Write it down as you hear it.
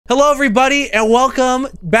Hello everybody and welcome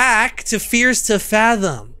back to Fears to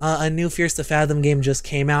Fathom. A new Fears to Fathom game just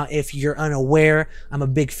came out. If you're unaware, I'm a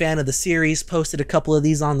big fan of the series, posted a couple of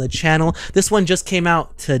these on the channel. This one just came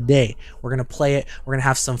out today. We're gonna play it, we're gonna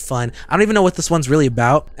have some fun. I don't even know what this one's really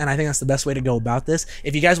about, and I think that's the best way to go about this.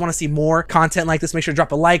 If you guys wanna see more content like this, make sure to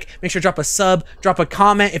drop a like, make sure to drop a sub, drop a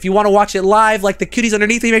comment. If you wanna watch it live, like the cuties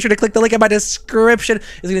underneath me, make sure to click the link in my description.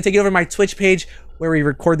 It's gonna take you over to my Twitch page, where we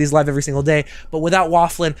record these live every single day. But without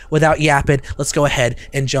waffling, without yapping, let's go ahead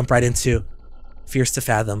and jump right into Fears to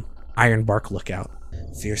Fathom, Ironbark Lookout.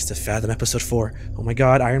 Fears to Fathom, episode 4. Oh my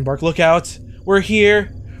god, Ironbark Lookout. We're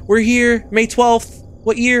here. We're here. May 12th.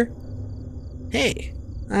 What year? Hey,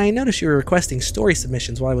 I noticed you were requesting story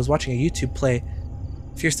submissions while I was watching a YouTube play,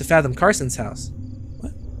 Fears to Fathom Carson's House.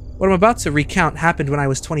 What I'm about to recount happened when I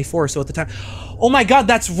was 24 or so at the time. Oh my god,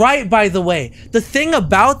 that's right, by the way. The thing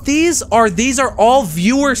about these are all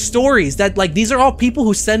viewer stories. These are all people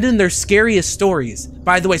who send in their scariest stories,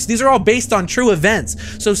 by the way. So these are all based on true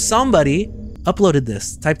events. So somebody uploaded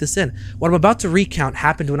this, typed this in. What I'm about to recount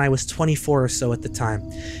happened when I was 24 or so at the time.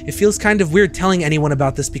 It feels kind of weird telling anyone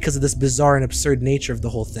about this because of this bizarre and absurd nature of the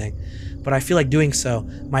whole thing, but I feel like doing so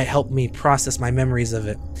might help me process my memories of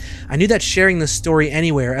it. I knew that sharing this story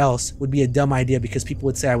anywhere else would be a dumb idea because people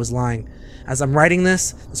would say I was lying. As I'm writing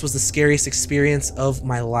this was the scariest experience of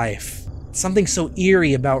my life. Something so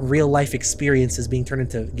eerie about real life experiences being turned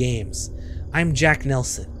into games. I'm Jack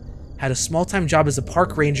Nelson. Had a small-time job as a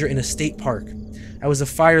park ranger in a state park. I was a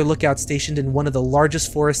fire lookout stationed in one of the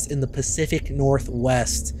largest forests in the Pacific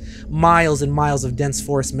Northwest. Miles and miles of dense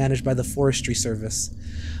forest managed by the Forestry Service.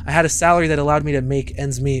 I had a salary that allowed me to make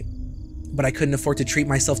ends meet, but I couldn't afford to treat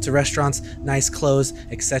myself to restaurants, nice clothes,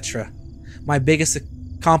 etc. My biggest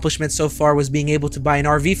accomplishment so far was being able to buy an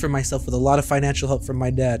RV for myself with a lot of financial help from my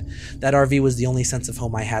dad. That RV was the only sense of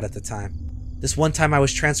home I had at the time. This one time I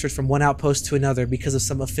was transferred from one outpost to another because of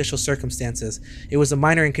some official circumstances. It was a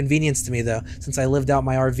minor inconvenience to me though, since I lived out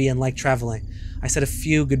my RV and liked traveling. I said a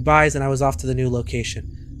few goodbyes and I was off to the new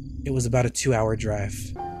location. It was about a 2-hour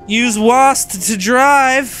drive. Use WASD to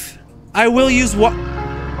drive! I will use We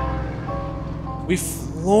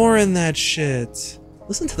flooring that shit.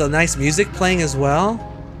 Listen to the nice music playing as well.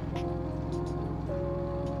 A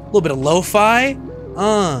little bit of lo-fi.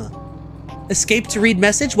 Escape to read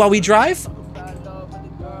message while we drive?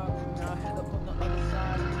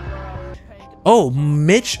 Oh,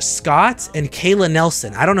 Mitch Scott and Kayla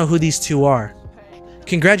Nelson. I don't know who these two are.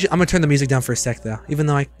 I'm gonna turn the music down for a sec though, even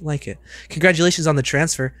though I like it. Congratulations on the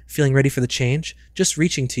transfer. Feeling ready for the change? Just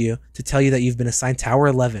reaching to you to tell you that you've been assigned Tower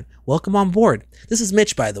 11. Welcome on board. This is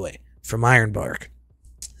Mitch, by the way, from Ironbark.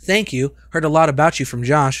 Thank you. Heard a lot about you from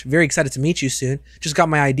Josh. Very excited to meet you soon. Just got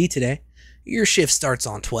my ID today. Your shift starts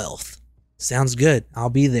on 12th. Sounds good. I'll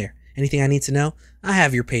be there. Anything I need to know? I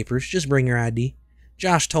have your papers. Just bring your ID.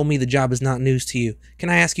 Josh told me the job is not news to you. Can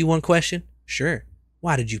I ask you one question? Sure.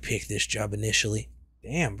 Why did you pick this job initially?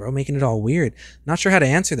 Damn, bro, making it all weird. Not sure how to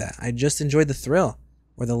answer that. I just enjoyed the thrill.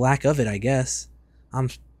 Or the lack of it, I guess. I'm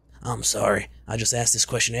sorry. I just asked this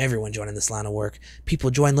question to everyone joining this line of work. People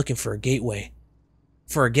join looking for a getaway,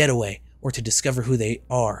 or to discover who they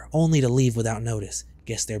are, only to leave without notice.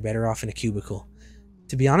 Guess they're better off in a cubicle.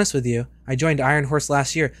 To be honest with you, I joined Iron Horse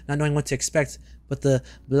last year, not knowing what to expect, but the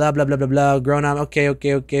blah blah blah blah blah grown up. Okay,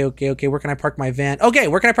 where can I park my van? Okay,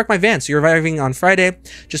 where can I park my van? So you're arriving on Friday.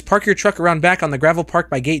 Just park your truck around back on the gravel park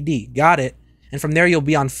by gate D. Got it. And from there you'll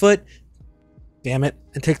be on foot. Damn it.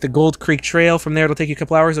 And take the Gold Creek Trail. From there it'll take you a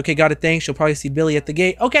couple hours. Okay, got it, thanks. You'll probably see Billy at the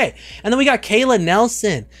gate. Okay. And then we got Kayla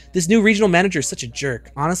Nelson. This new regional manager is such a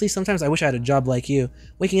jerk. Honestly, sometimes I wish I had a job like you.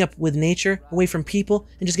 Waking up with nature, away from people,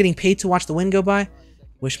 and just getting paid to watch the wind go by.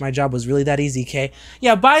 Wish my job was really that easy, Kay.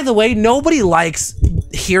 Yeah, by the way, nobody likes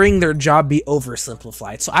hearing their job be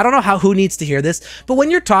oversimplified. So I don't know who needs to hear this, but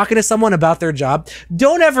when you're talking to someone about their job,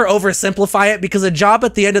 don't ever oversimplify it, because a job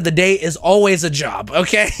at the end of the day is always a job,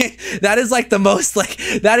 okay? That is like the most,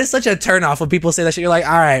 that is such a turnoff when people say that shit. You're like,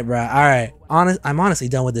 all right, bro, all right. I'm honestly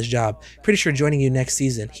done with this job. Pretty sure joining you next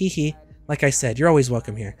season. Hee hee. Like I said, you're always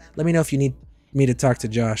welcome here. Let me know if you need me to talk to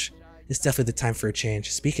Josh. It's definitely the time for a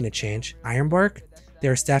change. Speaking of change, Ironbark? They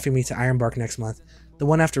are staffing me to Ironbark next month. The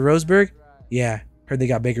one after Roseburg? Yeah, heard they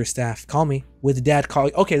got bigger staff. Call me. With dad, call.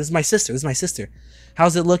 Okay, this is my sister.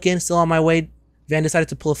 How's it looking? Still on my way? Van decided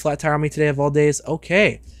to pull a flat tire on me today of all days.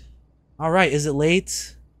 Okay. All right, is it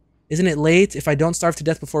late? Isn't it late? If I don't starve to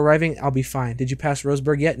death before arriving, I'll be fine. Did you pass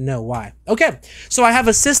Roseburg yet? No, why? Okay, so I have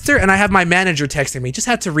a sister and I have my manager texting me. Just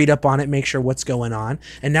had to read up on it, make sure what's going on.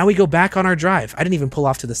 And now we go back on our drive. I didn't even pull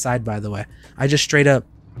off to the side, by the way. I just straight up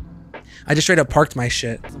parked my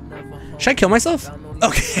shit. Should I kill myself?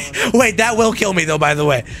 Okay, wait, that will kill me though, by the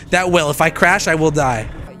way. That will. If I crash, I will die.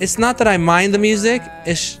 It's not that I mind the music,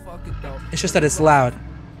 it's just that it's loud.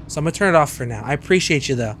 So I'm gonna turn it off for now. I appreciate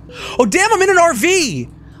you though. Oh damn, I'm in an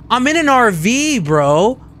RV! I'm in an RV,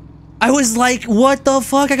 bro. I was like, what the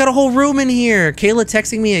fuck? I got a whole room in here. Kayla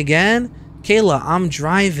texting me again? Kayla, I'm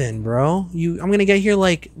driving, bro. I'm gonna get here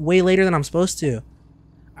like way later than I'm supposed to.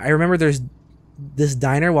 I remember there's this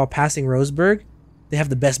diner while passing Roseburg. They have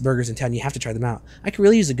the best burgers in town. You have to try them out. I could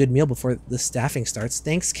really use a good meal before the staffing starts.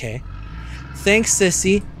 Thanks, Kay. Thanks,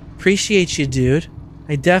 sissy. Appreciate you, dude.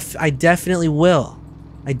 I definitely will.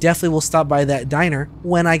 I definitely will stop by that diner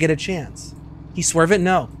when I get a chance. He swerve it?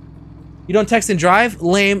 No. You don't text and drive?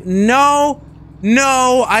 Lame. No.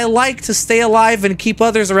 No. I like to stay alive and keep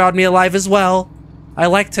others around me alive as well. I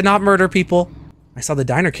like to not murder people. I saw the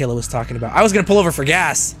diner Kayla was talking about. I was gonna pull over for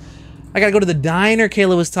gas. I gotta go to the diner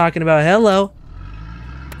Kayla was talking about. Hello.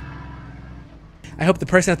 I hope the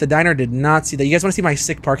person at the diner did not see that. You guys want to see my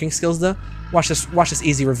sick parking skills though? Watch this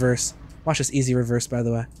easy reverse. Watch this easy reverse, by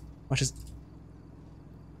the way. Watch this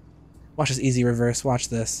easy reverse. Watch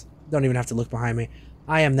this. Don't even have to look behind me.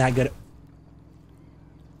 I am that good.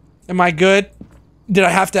 Am I good? Did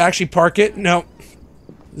I have to actually park it? No.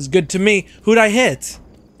 It's good to me. Who'd I hit?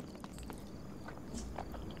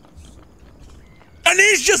 And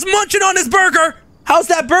he's just munching on his burger! How's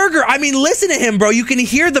that burger? I mean, listen to him, bro. You can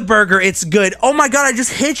hear the burger. It's good. Oh my god, I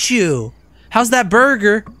just hit you. How's that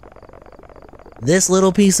burger? This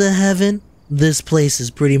little piece of heaven? This place is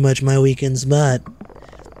pretty much my weekend spot.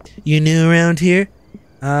 You new around here?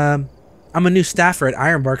 I'm a new staffer at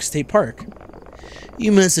Ironbark State Park.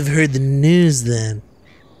 You must have heard the news then.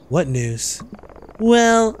 What news?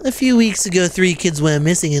 Well, a few weeks ago, 3 kids went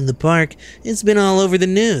missing in the park. It's been all over the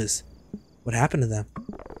news. What happened to them?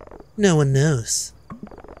 No one knows.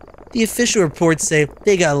 The official reports say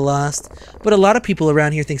they got lost, but a lot of people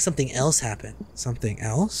around here think something else happened. Something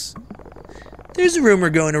else? There's a rumor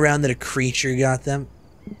going around that a creature got them.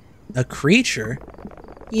 A creature?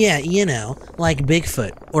 Yeah, you know, like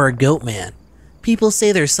Bigfoot or a goat man. People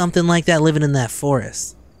say there's something like that living in that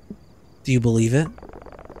forest. Do you believe it?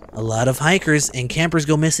 A lot of hikers and campers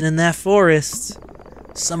go missing in that forest.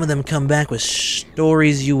 Some of them come back with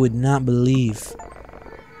stories you would not believe.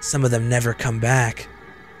 Some of them never come back.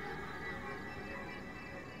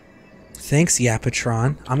 Thanks,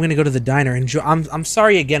 Yapatron. I'm gonna go to the diner and I'm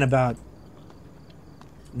sorry again about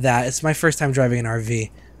that. It's my first time driving an RV.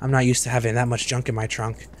 I'm not used to having that much junk in my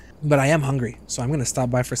trunk. But I am hungry, so I'm gonna stop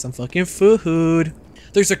by for some fucking food.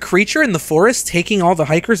 There's a creature in the forest taking all the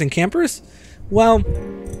hikers and campers? Well,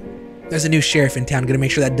 there's a new sheriff in town. Gonna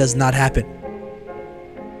make sure that does not happen.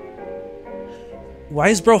 Why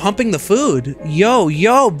is bro humping the food?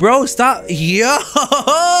 Yo, bro, stop.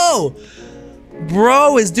 Yo!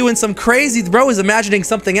 Bro is doing some crazy. Bro is imagining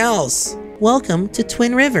something else. Welcome to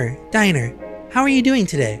Twin River Diner. How are you doing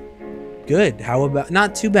today? Good. How about...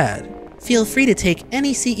 Not too bad. Feel free to take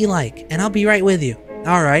any seat you like, and I'll be right with you.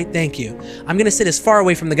 Alright, thank you. I'm gonna sit as far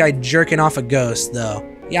away from the guy jerking off a ghost, though.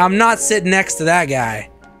 Yeah, I'm not sitting next to that guy.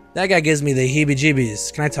 That guy gives me the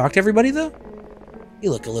heebie-jeebies. Can I talk to everybody, though?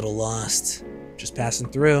 You look a little lost. Just passing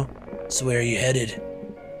through. So where are you headed?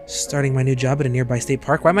 Starting my new job at a nearby state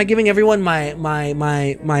park. Why am I giving everyone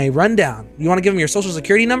my rundown? You want to give them your social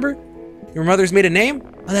security number? Your mother's maiden name?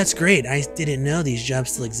 Oh, that's great. I didn't know these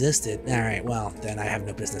jobs still existed. Alright, well, then I have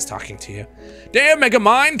no business talking to you. Damn,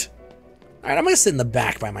 Megamind! Alright, I'm gonna sit in the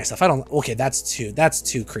back by myself. Okay, that's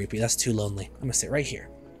too creepy. That's too lonely. I'm gonna sit right here.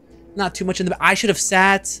 Not too much in the back. I should have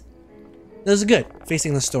sat... This is good.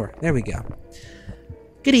 Facing the store. There we go.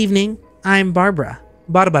 Good evening. I'm Barbara.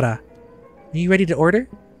 Are you ready to order?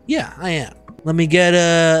 Yeah, I am. Let me get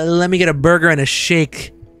a burger and a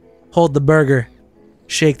shake. Hold the burger.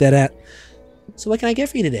 Shake that at. So what can I get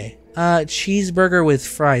for you today? Cheeseburger with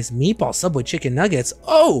fries, meatball Subway chicken nuggets.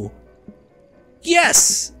 Oh!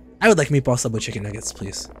 Yes! I would like meatball Subway chicken nuggets,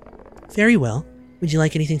 please. Very well. Would you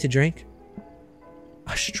like anything to drink?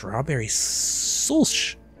 A strawberry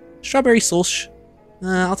sulsh. Strawberry sulsh.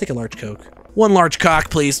 I'll take a large Coke. 1 large cock,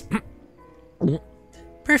 please.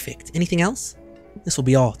 Perfect. Anything else? This will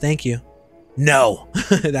be all, thank you. No!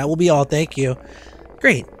 That will be all, thank you.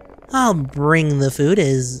 Great. I'll bring the food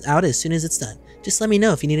out as soon as it's done. Just let me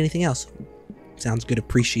know if you need anything else. Sounds good,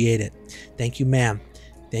 appreciate it. Thank you, ma'am.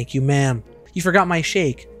 Thank you, ma'am. You forgot my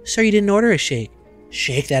shake. Sir, you didn't order a shake.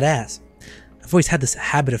 Shake that ass. I've always had this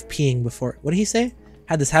habit of peeing before... What did he say?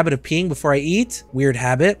 Had this habit of peeing before I eat. Weird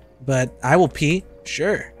habit, but I will pee.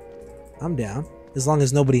 Sure. I'm down. As long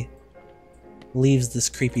as nobody leaves this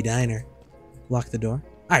creepy diner. Lock the door.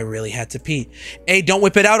 I really had to pee. Hey, don't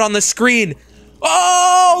whip it out on the screen.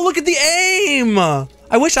 Oh, look at the aim.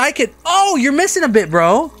 I wish I could. Oh, you're missing a bit,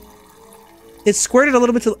 bro. It squirted a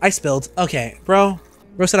little bit to, I spilled. Okay, bro.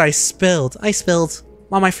 Bro said I spilled. I spilled.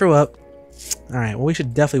 Mom, I threw up. All right, well, we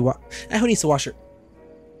should definitely wash. Who needs to wash her?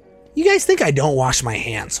 You guys think I don't wash my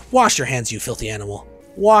hands? Wash your hands, you filthy animal.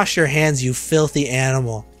 Wash your hands, you filthy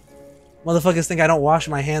animal. Motherfuckers think I don't wash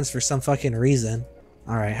my hands for some fucking reason.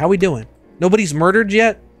 All right, how we doing? Nobody's murdered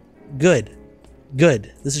yet? Good.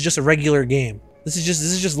 Good. This is just a regular game. This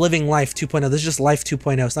is just living life 2.0. This is just life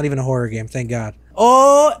 2.0. It's not even a horror game, thank God.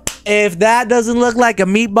 Oh, if that doesn't look like a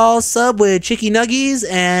meatball sub with chicky nuggies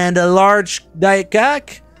and a large Diet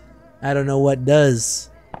Coke, I don't know what does.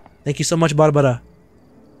 Thank you so much, Bada.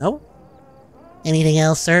 No? Anything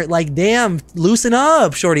else, sir? Like, damn, loosen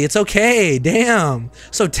up, shorty. It's okay. Damn.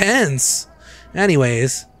 So tense.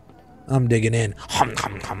 Anyways, I'm digging in. Hum,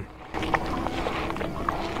 hum, hum.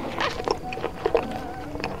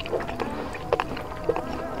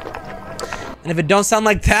 And if it don't sound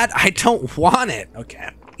like that, I don't want it. Okay.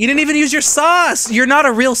 You didn't even use your sauce. You're not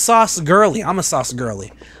a real sauce girly. I'm a sauce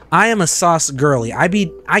girly. I am a sauce girly. I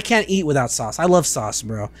can't eat without sauce. I love sauce,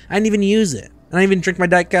 bro. I didn't even use it. I didn't even drink my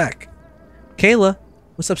Diet Coke. Kayla,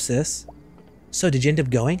 what's up, sis? So, did you end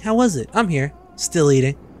up going? How was it? I'm here. Still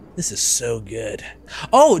eating. This is so good.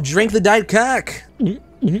 Oh, drink the Diet Coke. Am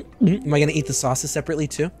I gonna eat the sauces separately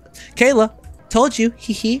too? Kayla, told you.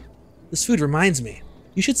 Hee hee. This food reminds me.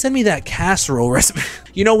 You should send me that casserole recipe.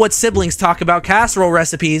 You know what siblings talk about, casserole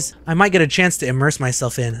recipes. I might get a chance to immerse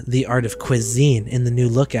myself in the art of cuisine in the new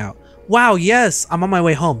Lookout. Wow, yes, I'm on my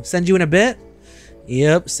way home. Send you in a bit?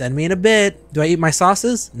 Yep, send me in a bit. Do I eat my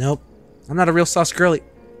sauces? Nope. I'm not a real sauce girly.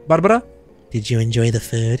 Barbara? Did you enjoy the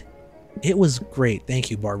food? It was great,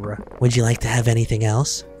 thank you, Barbara. Would you like to have anything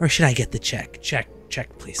else? Or should I get the check? Check,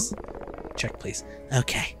 please. Check, please.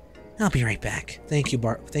 Okay, I'll be right back. Thank you,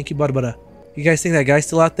 Barbara. You guys think that guy's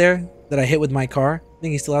still out there that I hit with my car?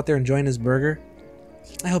 Think he's still out there enjoying his burger?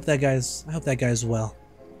 I hope that guy's well.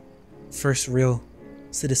 First real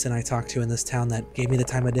citizen I talked to in this town that gave me the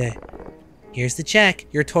time of day. Here's the check.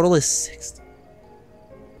 Your total is $60.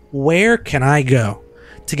 Where can I go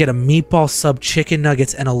to get a meatball sub, chicken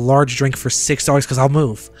nuggets, and a large drink for $6? Because I'll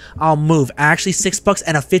move. Actually, $6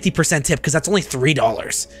 and a 50% tip because that's only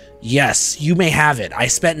 $3. Yes, you may have it. I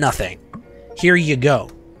spent nothing. Here you go.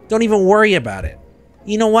 Don't even worry about it.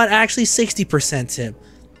 You know what? Actually, 60% tip.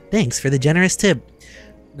 Thanks for the generous tip.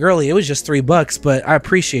 Girlie, it was just $3, but I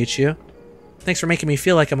appreciate you. Thanks for making me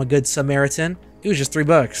feel like I'm a good Samaritan. It was just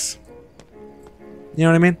 $3. You know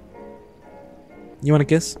what I mean? You want a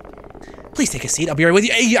kiss? Please take a seat. I'll be right with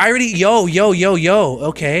you. Hey, I already... Yo.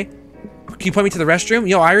 Okay. Can you point me to the restroom?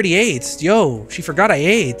 Yo, I already ate. Yo, she forgot I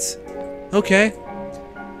ate. Okay.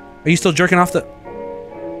 Are you still jerking off the...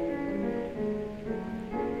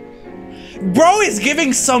 Bro is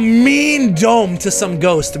giving some mean dome to some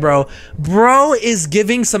ghost, bro. Bro is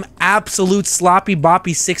giving some absolute sloppy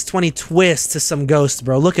boppy 620 twist to some ghost,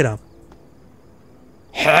 bro. Look at him.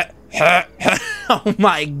 Oh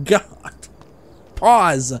my god.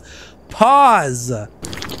 Pause.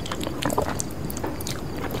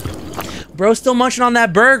 Bro's still munching on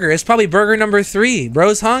that burger. It's probably burger number 3.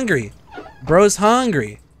 Bro's hungry. What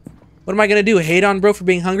am I gonna do? Hate on bro for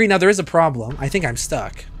being hungry? Now there is a problem. I think I'm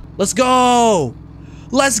stuck. Let's go!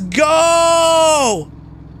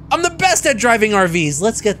 I'm the best at driving RVs.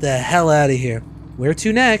 Let's get the hell out of here. Where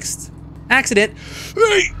to next? Accident.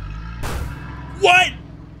 Hey! What?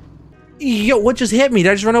 Yo, what just hit me?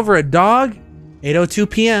 Did I just run over a dog? 8:02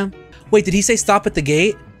 p.m. Wait, did he say stop at the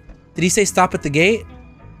gate? Or did he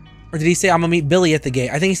say I'm gonna meet Billy at the gate?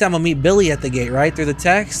 I think he said I'm gonna meet Billy at the gate, right? Through the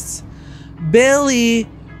texts? Billy,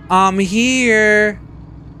 I'm here.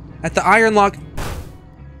 At the iron lock.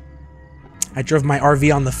 I drove my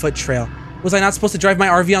RV on the foot trail. Was I not supposed to drive my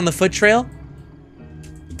RV on the foot trail?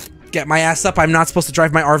 Get my ass up. I'm not supposed to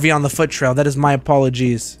drive my RV on the foot trail. That is my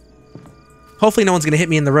apologies. Hopefully no one's gonna hit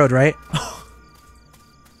me in the road, right?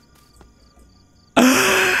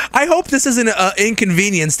 I hope this isn't an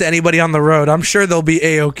inconvenience to anybody on the road. I'm sure they'll be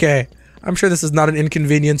a-okay. I'm sure this is not an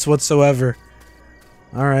inconvenience whatsoever.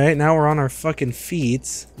 Alright, now we're on our fucking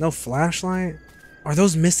feet. No flashlight? Are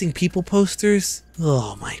those missing people posters?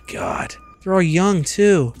 Oh my god. They're all young,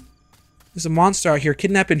 too. There's a monster out here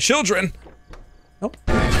kidnapping children. Nope.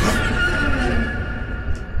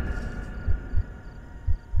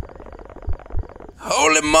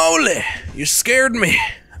 Holy moly. You scared me.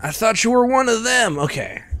 I thought you were one of them.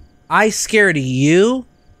 Okay. I scared you?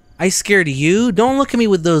 Don't look at me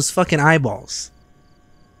with those fucking eyeballs.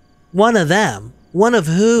 One of them? One of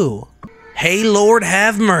who? Hey, Lord,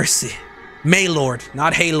 have mercy. May Lord,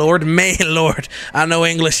 not hey Lord, May Lord. I know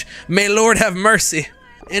English. May Lord have mercy.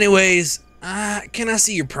 Anyways, can I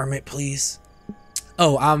see your permit, please?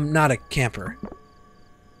 Oh, I'm not a camper.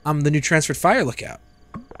 I'm the new transferred fire lookout.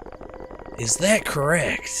 Is that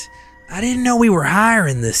correct? I didn't know we were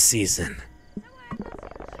hiring this season.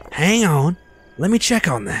 Hang on. Let me check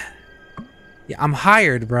on that. Yeah, I'm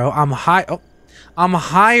hired, bro. I'm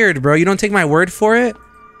hired, bro. You don't take my word for it?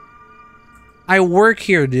 I work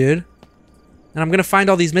here, dude. And I'm gonna find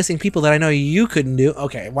all these missing people that I know you couldn't do.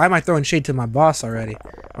 Okay, why am I throwing shade to my boss already?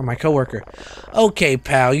 Or my coworker? Okay,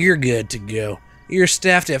 pal, you're good to go. You're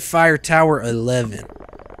staffed at Fire Tower 11.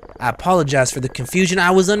 I apologize for the confusion.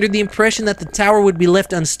 I was under the impression that the tower would be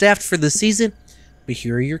left unstaffed for the season, but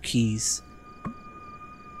here are your keys.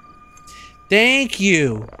 Thank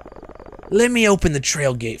you. Let me open the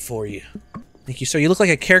trail gate for you. Thank you, sir. You look like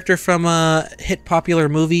a character from a hit popular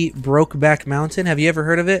movie, Brokeback Mountain. Have you ever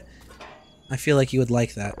heard of it? I feel like you would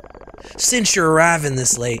like that. Since you're arriving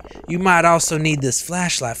this late, you might also need this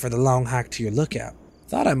flashlight for the long hike to your lookout.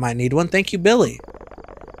 Thought I might need one. Thank you, Billy.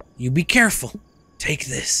 You be careful. Take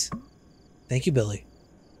this. Thank you, Billy.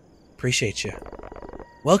 Appreciate you.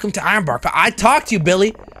 Welcome to Ironbark. I talked to you,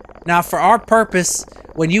 Billy. Now, for our purpose,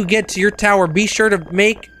 when you get to your tower, be sure to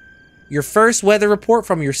make your first weather report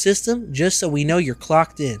from your system, just so we know you're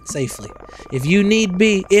clocked in safely. If need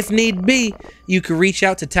be, you can reach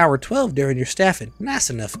out to Tower 12 during your staffing. Nice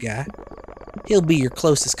enough, guy. He'll be your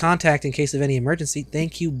closest contact in case of any emergency.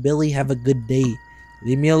 Thank you, Billy. Have a good day.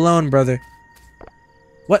 Leave me alone, brother.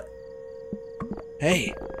 What?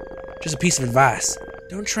 Hey, just a piece of advice.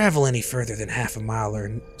 Don't travel any further than half a mile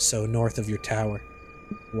or so north of your tower.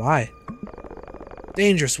 Why?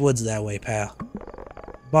 Dangerous woods that way, pal.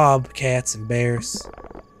 Bobcats and bears.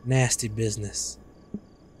 Nasty business.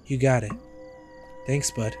 You got it. Thanks,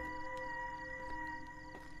 bud.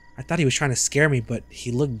 I thought he was trying to scare me, but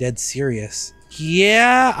he looked dead serious.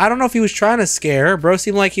 Yeah, I don't know if he was trying to scare. Bro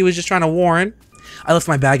seemed like he was just trying to warn. I left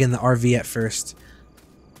my bag in the RV at first.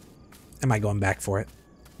 Am I going back for it?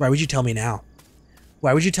 Why would you tell me now?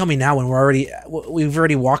 Why would you tell me now when we've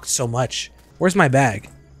already walked so much? Where's my bag?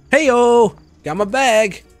 Hey-o! Got my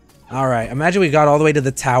bag! Alright, imagine we got all the way to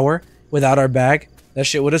the tower without our bag. That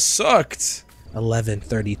shit would have sucked.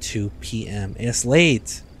 11:32 p.m. It's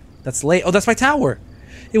late. That's late. Oh, that's my tower.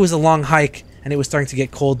 It was a long hike, and it was starting to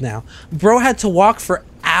get cold now. Bro had to walk for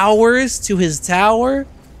hours to his tower.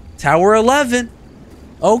 Tower 11.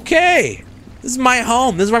 Okay. This is my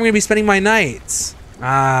home. This is where I'm going to be spending my nights.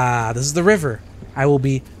 Ah, this is the river. I will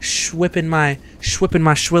be schwipping my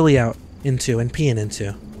schwilly out into and peeing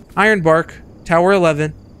into. Ironbark, Tower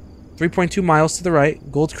 11, 3.2 miles to the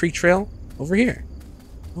right. Gold Creek Trail over here.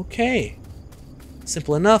 Okay.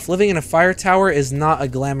 Simple enough. Living in a fire tower is not a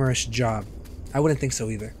glamorous job. I wouldn't think so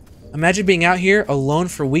either. Imagine being out here alone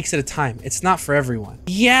for weeks at a time. It's not for everyone.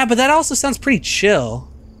 Yeah, but that also sounds pretty chill.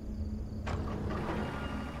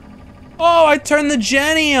 Oh, I turned the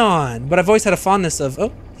Jenny on. But I've always had a fondness of,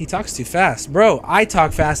 oh, he talks too fast. Bro, I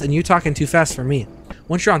talk fast and you talking too fast for me.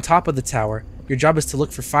 Once you're on top of the tower, your job is to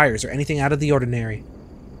look for fires or anything out of the ordinary.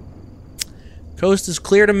 Coast is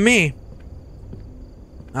clear to me.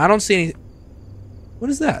 I don't see any... What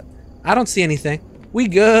is that? I don't see anything. We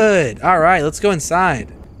good. All right, let's go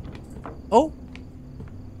inside. Oh.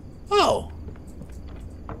 Oh.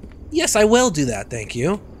 Yes, I will do that, thank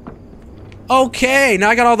you. Okay, now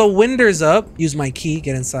I got all the windows up. Use my key,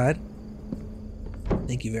 get inside.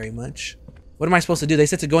 Thank you very much. What am I supposed to do? They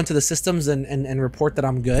said to go into the systems and report that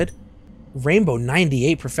I'm good. Rainbow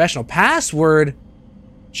 98 professional. Password.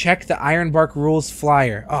 Check the Ironbark rules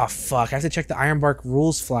flyer. Oh, fuck. I have to check the Ironbark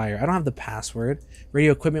rules flyer. I don't have the password.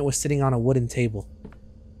 Radio equipment was sitting on a wooden table.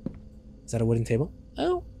 Is that a wooden table?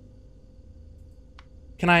 Oh.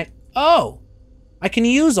 Can I... Oh. I can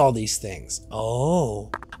use all these things.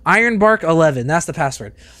 Oh. Ironbark 11. That's the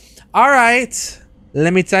password. All right.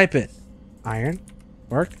 Let me type it.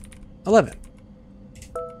 Ironbark 11.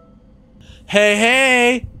 Hey,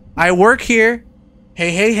 hey. I work here.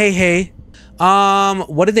 Hey, hey, hey, hey.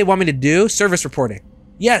 What did they want me to do? Service reporting.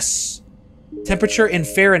 Yes. Temperature in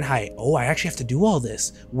Fahrenheit. Oh, I actually have to do all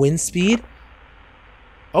this. Wind speed.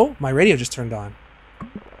 Oh, my radio just turned on. New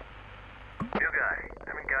guy.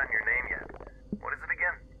 Haven't gotten your name yet. What is it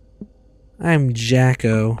again? I'm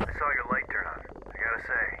Jacko. I saw your light turn on. I gotta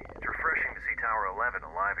say, it's refreshing to see Tower 11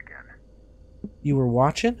 alive again. You were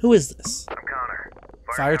watching? Who is this? I'm Connor.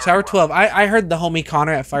 Fire Tower 12. I heard the homie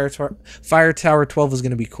Connor at Fire Tower 12 was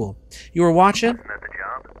gonna be cool. You were watching? Isn't that the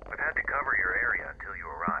job? I've had to cover your area until you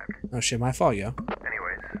arrived. Oh shit, my fault, yo.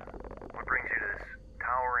 Anyways, what brings you to this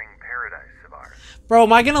towering paradise of ours? Bro,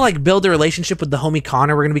 am I gonna like build a relationship with the homie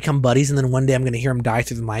Connor? We're gonna become buddies, and then one day I'm gonna hear him die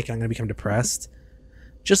through the mic, and I'm gonna become depressed.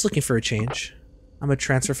 Just looking for a change. I'm a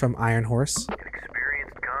transfer from Iron Horse. An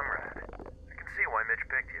experienced comrade. I can see why Mitch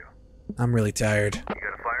picked you. I'm really tired. You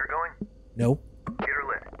got a fire going? Nope. Get her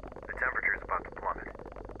lit. The temperature's about to plummet.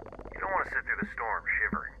 You don't want to sit through the storm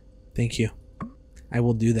shivering. Thank you. I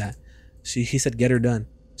will do that. He said get her done.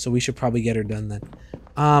 So we should probably get her done then.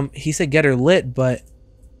 He said get her lit, but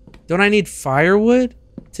don't I need firewood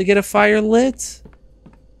to get a fire lit?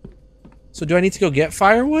 So do I need to go get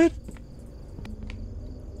firewood?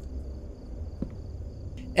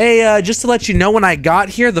 Hey, just to let you know, when I got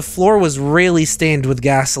here, the floor was really stained with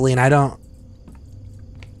gasoline.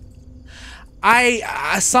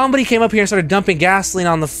 Somebody came up here and started dumping gasoline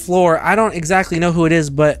on the floor. I don't exactly know who it is,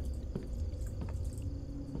 but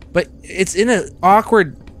it's in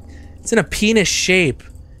it's in a penis shape.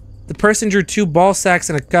 The person drew 2 ball sacks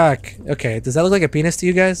and a cock. Okay, does that look like a penis to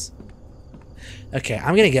you guys? Okay,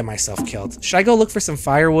 I'm gonna get myself killed. Should I go look for some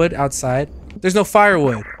firewood outside? There's no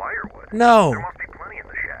firewood. Firewood? No. There must be plenty in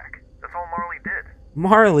the shack. That's all Marley did.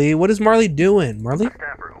 Marley? What is Marley doing? Marley? The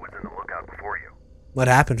staffer who was in the lookout before you. What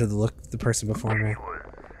happened to the person before me? She was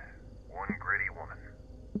one gritty woman.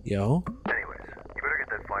 Yo? Anyways, you better get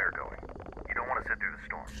that fire going. You don't want to sit through the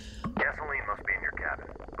storm. Gasoline must be in your cabin,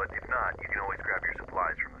 but if not, you can always grab your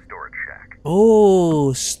supplies from the storage shack.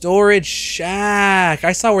 Oh, storage shack.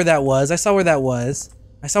 I saw where that was.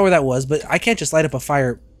 But I can't just light up a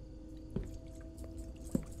fire.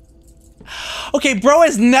 Okay, bro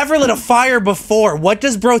has never lit a fire before. What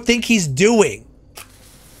does bro think he's doing?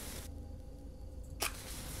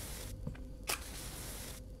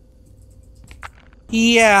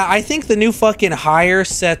 Yeah, I think the new fucking hire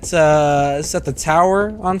set the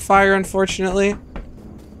tower on fire, unfortunately.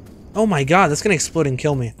 Oh my god, that's gonna explode and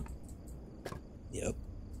kill me. Yep,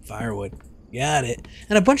 firewood. Got it.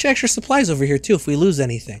 And a bunch of extra supplies over here too if we lose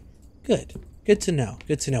anything. Good. Good to know.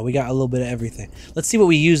 Good to know. We got a little bit of everything. Let's see what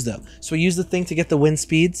we use though. So we use the thing to get the wind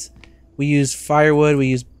speeds. We use firewood. We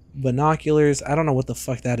use binoculars. I don't know what the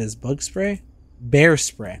fuck that is. Bug spray? Bear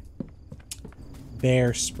spray.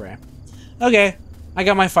 Bear spray. Okay. I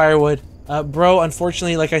got my firewood. Bro,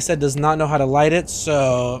 unfortunately, like I said, does not know how to light it,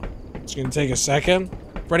 so it's gonna take a second.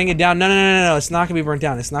 Burning it down. No. It's not gonna be burnt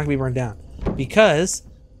down. It's not gonna be burnt down. Because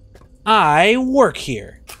I work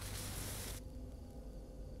here.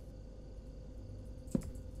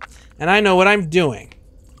 And I know what I'm doing.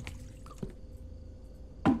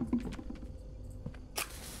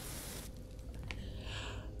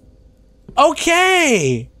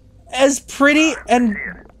 Okay! As pretty and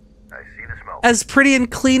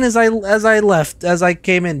clean as I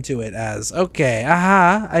came into it as. Okay,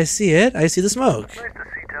 aha, I see it. I see the smoke. Nice to see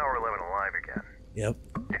Tower 11 alive again. Yep.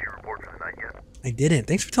 Did you report for the night yet? I didn't.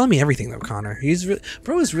 Thanks for telling me everything though, Connor.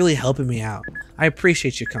 Bro is really helping me out. I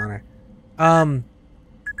appreciate you, Connor.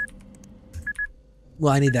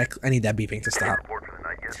 Well, I need that beeping to stop. Report for the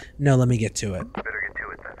night yet? No, let me get to it. Better get to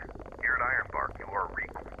it then. Here at Ironbark, you are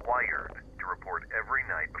required to report every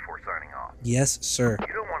night before signing off. Yes, sir. You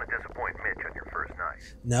don't want to disappoint Mitch on your first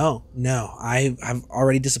night. No. I've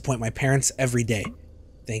already disappointed my parents every day.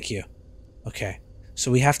 Thank you. Okay. So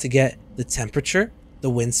we have to get the temperature, the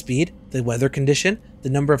wind speed, the weather condition, the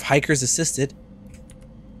number of hikers assisted.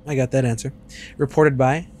 I got that answer. Reported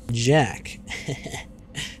by Jack.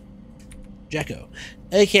 Jacko.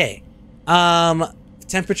 Okay.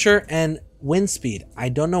 Temperature and wind speed. I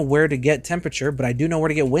don't know where to get temperature, but I do know where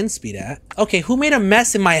to get wind speed at. Okay, who made a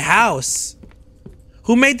mess in my house?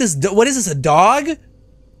 Who made this? What is this, a dog?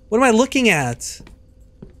 What am I looking at?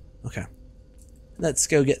 Okay. Let's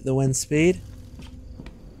go get the wind speed.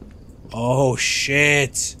 Oh,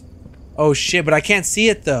 shit. Oh, shit, but I can't see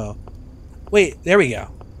it, though. Wait, there we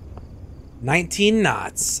go. 19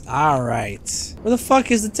 knots. All right. Where the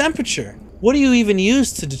fuck is the temperature? What do you even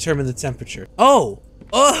use to determine the temperature? Oh.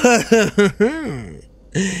 Oh.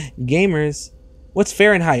 Gamers. What's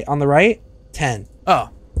Fahrenheit on the right? 10. Oh.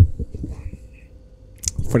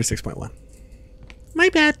 46.1. My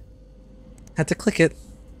bad. Had to click it.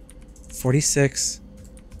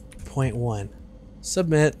 46.1.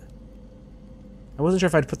 Submit. I wasn't sure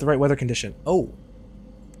if I'd put the right weather condition. Oh.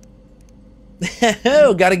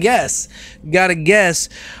 Oh, gotta guess. Gotta guess.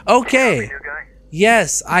 Okay.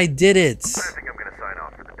 Yes, I did it. I think I'm gonna sign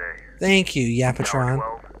off for the day. Thank you, Yapatron.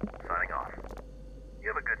 12, signing off. You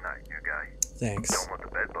have a good night, new guy. Thanks. Don't let the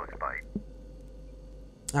bedbugs bite.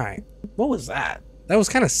 Alright. What was that? That was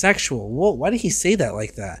kind of sexual. Whoa, why did he say that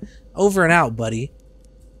like that? Over and out, buddy.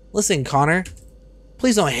 Listen, Connor.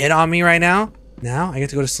 Please don't hit on me right now. Now? I get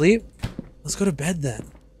to go to sleep? Let's go to bed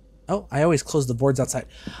then. Oh, I always close the boards outside.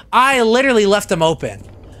 I literally left them open.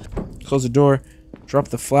 Close the door. Drop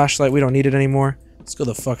the flashlight. We don't need it anymore. Let's go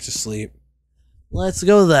the fuck to sleep. Let's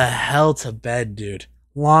go the hell to bed, dude.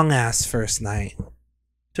 Long ass first night.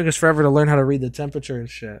 Took us forever to learn how to read the temperature and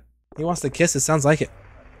shit. He wants to kiss. It sounds like it.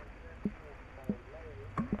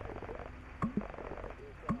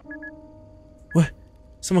 What?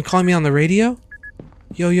 Someone calling me on the radio?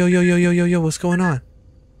 Yo, yo, yo, yo, yo, yo, yo, what's going on?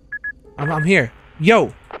 I'm here.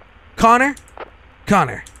 Yo! Connor?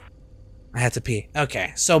 Connor. I had to pee.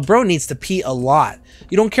 Okay, so bro needs to pee a lot.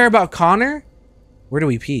 You don't care about Connor? Where do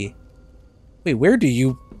we pee? Wait, where do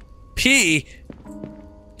you pee?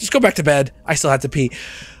 Just go back to bed. I still had to pee.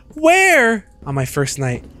 Where? On my first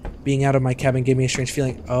night, being out of my cabin gave me a strange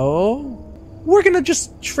feeling. Oh, we're gonna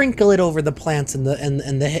just sprinkle it over the plants and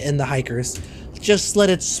the hikers. Just let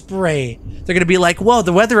it spray. They're gonna be like, whoa,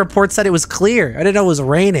 the weather report said it was clear. I didn't know it was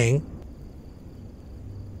raining.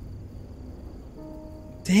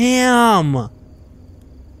 Damn.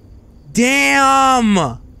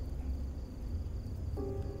 Damn.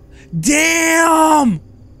 Damn.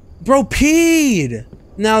 Bro peed.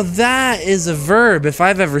 Now that is a verb if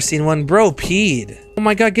I've ever seen one. Bro peed. Oh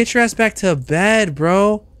my god, get your ass back to bed,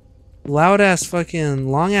 bro. Loud ass fucking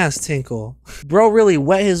long ass tinkle. Bro really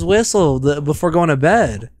wet his whistle before going to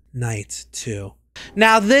bed. Night 2.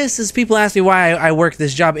 Now this is, people ask me why I work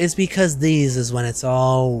this job. It's because these is when it's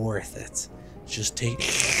all worth it. Just take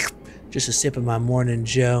just a sip of my morning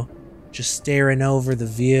Joe. Just staring over the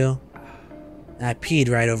view. I peed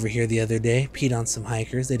right over here the other day. Peed on some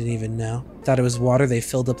hikers. They didn't even know. Thought it was water. They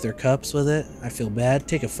filled up their cups with it. I feel bad.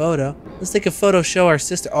 Take a photo. Let's take a photo. Show our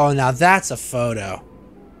sister. Oh, now that's a photo.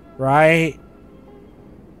 Right?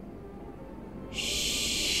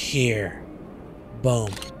 Here. Boom.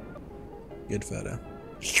 Good photo.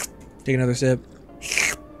 Take another sip.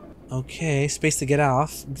 Okay. Space to get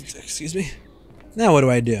off. Excuse me. Now what do?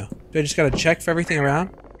 Do I just gotta check for everything around?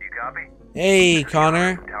 You copy? Hey,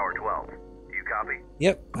 Connor. Tower 12. You copy?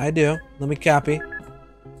 Yep, I do. Let me copy.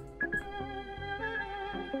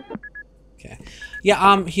 Okay. Yeah,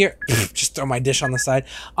 I'm here. Just throw my dish on the side.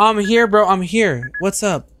 I'm here, bro. I'm here. What's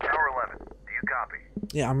up? Tower 11. Do you copy?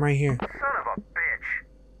 Yeah, I'm right here. Son of a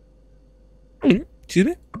bitch. Excuse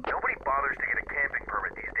me? Nobody bothers to get a camping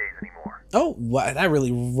permit these days anymore. Oh, wow, that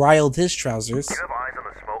really riled his trousers. Do you have eyes on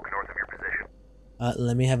the smoke north of your position?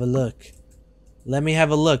 Let me have a look. Let me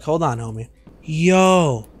have a look. Hold on, homie.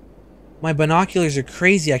 Yo. My binoculars are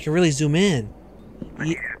crazy. I can really zoom in. I need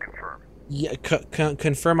you to confirm. Yeah,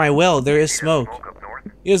 confirm I will. There is smoke. Smoke up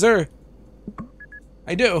north? Yes, sir.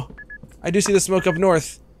 I do. I do see the smoke up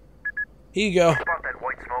north. Here you go. Spot that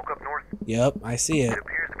white smoke up north? Yep, I see it. It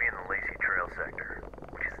appears to be in the Lacey Trail sector,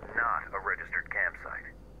 which is not a registered campsite.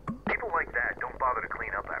 People like that don't bother to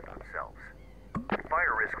clean up after themselves.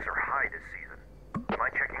 Fire risks are high this season.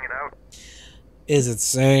 Mind checking it out? Is it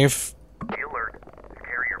safe? Be alert.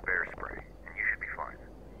 Carry your bear spray, and you should be fine.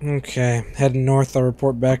 Okay, heading north. I'll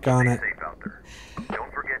report back on it. Safe out there.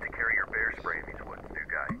 Don't forget to carry your bear spray in these woods, new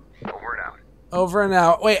guy. Over and out. Over and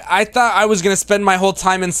out. Wait, I thought I was gonna spend my whole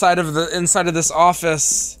time inside of this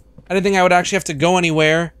office. I didn't think I would actually have to go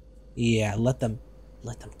anywhere. Yeah, let them.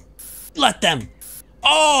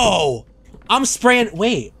 Oh! I'm spraying.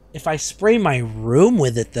 Wait, if I spray my room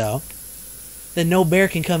with it though, then no bear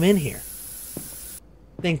can come in here.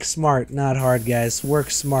 Think smart, not hard, guys.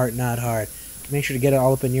 Work smart, not hard. Make sure to get it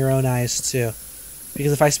all up in your own eyes too,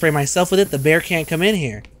 because if I spray myself with it, the bear can't come in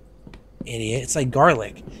here. Idiot. It's like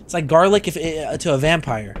garlic. It's like garlic to a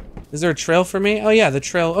vampire. Is there a trail for me? Oh yeah, the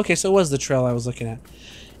trail. Okay, so it was the trail I was looking at.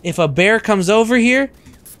 If a bear comes over here,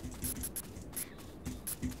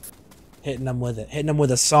 hitting them with it. Hitting them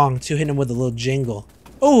with a song too. Hitting them with a little jingle.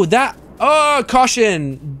 Oh, that. Oh,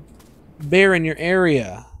 caution. Bear in your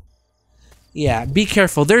area. Yeah, be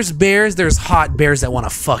careful. There's bears. There's hot bears that want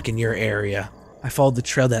to fuck in your area. I followed the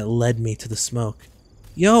trail that led me to the smoke.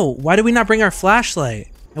 Yo, why did we not bring our flashlight?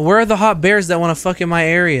 And where are the hot bears that want to fuck in my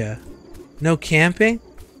area? No camping?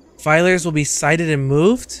 Filers will be sighted and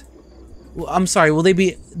moved? Well, I'm sorry, will they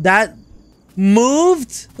be that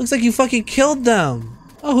moved? Looks like you fucking killed them.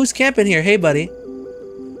 Oh, who's camping here? Hey, buddy.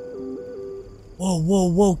 Whoa, whoa,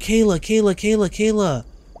 whoa, Kayla.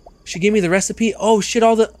 She gave me the recipe. Oh shit,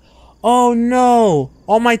 oh no.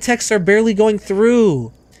 All my texts are barely going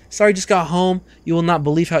through. Sorry, just got home. You will not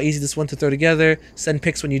believe how easy this one to throw together. Send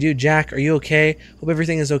pics when you do. Jack, are you okay? Hope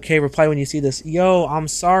everything is okay. Reply when you see this. Yo, I'm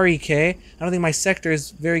sorry, Kay. I don't think my sector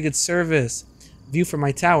is very good service. View from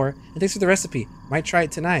my tower. And thanks for the recipe. Might try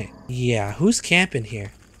it tonight. Yeah, who's camping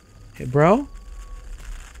here? Hey, bro?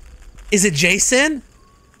 Is it Jason?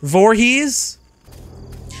 Voorhees?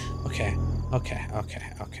 Okay.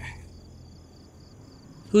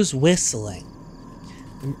 Who's whistling?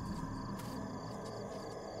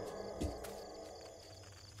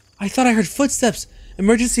 I thought I heard footsteps.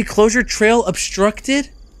 Emergency closure trail obstructed?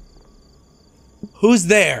 Who's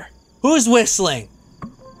there? Who's whistling?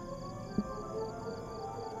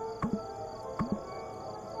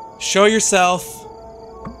 Show yourself.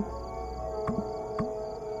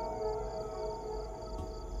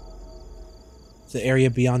 The area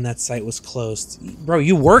beyond that site was closed. Bro,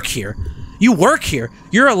 you work here. You work here.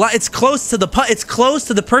 You're a lot. It's close to the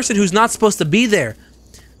person who's not supposed to be there.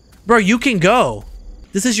 Bro, you can go.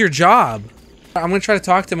 This is your job. I'm gonna try to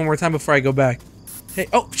talk to him one more time before I go back. Hey,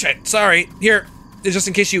 oh shit, sorry. Here, just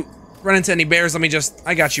in case you run into any bears,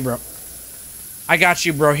 I got you, bro. I got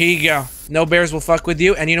you, bro. Here you go. No bears will fuck with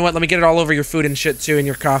you. And you know what? Let me get it all over your food and shit too, and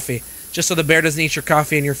your coffee. Just so the bear doesn't eat your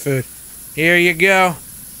coffee and your food. Here you go.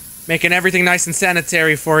 Making everything nice and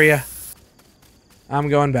sanitary for you. I'm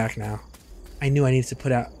going back now. I knew I needed to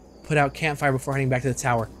put out campfire before heading back to the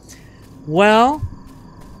tower. Well,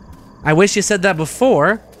 I wish you said that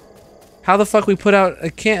before. How the fuck we put out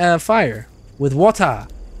a fire? With water.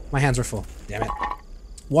 My hands were full. Damn it.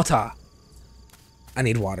 Water. I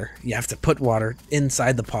need water. You have to put water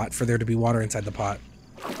inside the pot for there to be water inside the pot.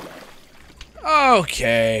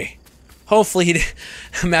 Okay. Hopefully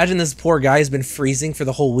imagine this poor guy has been freezing for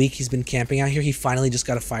the whole week he's been camping out here. He finally just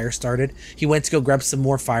got a fire started. He went to go grab some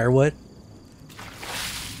more firewood.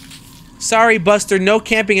 Sorry, Buster. No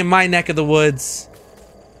camping in my neck of the woods.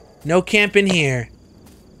 No camping here.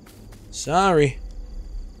 Sorry.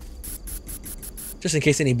 Just in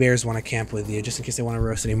case any bears want to camp with you. Just in case they want to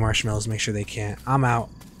roast any marshmallows, make sure they can't. I'm out.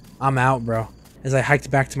 I'm out, bro. As I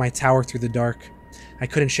hiked back to my tower through the dark, I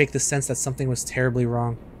couldn't shake the sense that something was terribly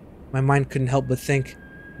wrong. My mind couldn't help but think,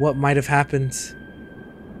 what might have happened?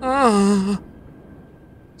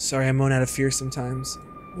 Sorry, I moan out of fear sometimes.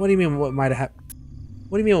 What do you mean, what might have happened?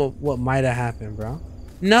 What do you mean, what might have happened, bro?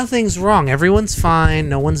 Nothing's wrong. Everyone's fine.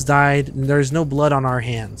 No one's died. There's no blood on our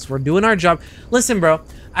hands. We're doing our job. Listen, bro,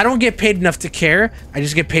 I don't get paid enough to care. I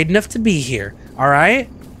just get paid enough to be here. All right?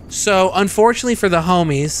 So, unfortunately for the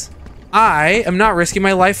homies, I am not risking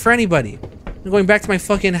my life for anybody. I'm going back to my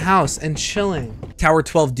fucking house and chilling. Tower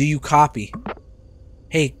 12, do you copy?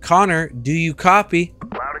 Hey, Connor, do you copy?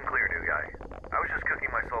 Loud and clear, new guy. I was just cooking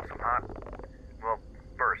myself some hot... Well,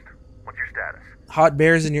 first, what's your status? Hot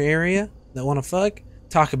bears in your area that want to fuck?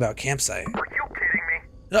 Talk about campsite. Are you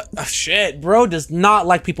kidding me? Shit, bro does not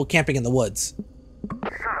like people camping in the woods.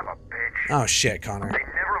 Son of a bitch. Oh shit, Connor. They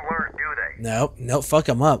never learn, do they? Nope, nope, fuck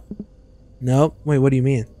them up. Nope, wait, what do you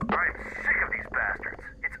mean? I'm sick of these bastards.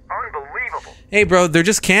 It's unbelievable. Hey, bro, they're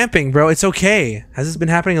just camping, bro. It's okay. Has this been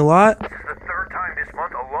happening a lot? This is the third time this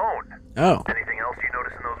month alone. Oh. Anything else you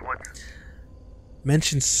notice in those woods?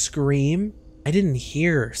 Mentioned scream? I didn't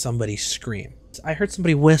hear somebody scream. I heard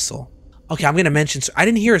somebody whistle. Okay, I'm gonna mention... I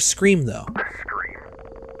didn't hear a scream, though. A scream?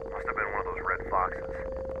 Must have been one of those red foxes.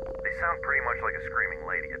 They sound pretty much like a screaming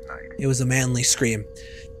lady at night. It was a manly scream.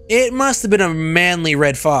 It must have been a manly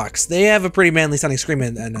red fox. They have a pretty manly sounding scream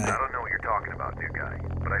and I don't know what you're talking about, new guy,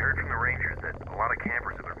 but I heard from the rangers that a lot of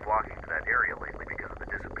campers have been flocking to that area lately because of the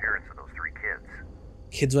disappearance of those 3 kids.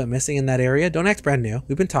 Kids went missing in that area? Don't act brand new.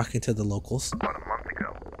 We've been talking to the locals. About a month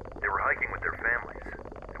ago, they were hiking with their families.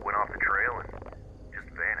 They went off the trail and just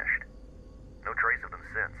vanished. No trace of them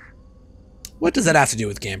since. What does that have to do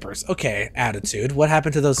with campers? Okay, attitude. What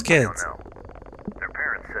happened to those kids? I don't know. Their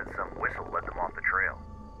parents said some whistle led them off the trail.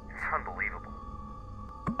 It's unbelievable.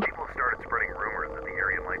 People have started spreading rumors that the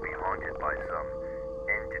area might be haunted by some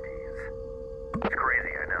entities. It's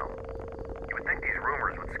crazy, I know. You would think these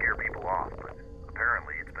rumors would scare people off, but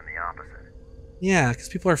apparently it's been the opposite. Yeah, because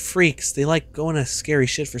people are freaks. They like going to scary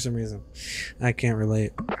shit for some reason. I can't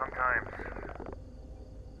relate. Sometimes,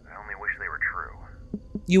 I only wish they were true.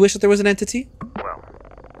 You wish that there was an entity? Well,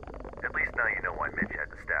 at least now you know why Mitch had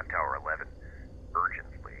to staff Tower 11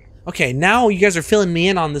 urgently. Okay, now you guys are filling me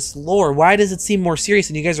in on this lore. Why does it seem more serious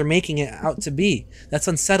than you guys are making it out to be? That's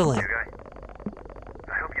unsettling. You guy,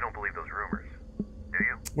 I hope you don't believe those rumors. Do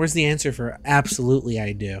you? Where's the answer for absolutely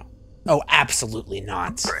I do? Oh, absolutely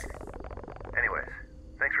not. Great. Anyways,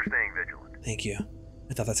 thanks for staying vigilant. Thank you.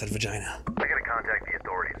 I thought that said vagina. I gotta contact the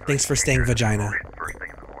authorities. so Thanks I for can staying make sure there's vagina. no motion first thing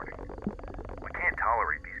in the morning. We can't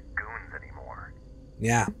tolerate these goons anymore.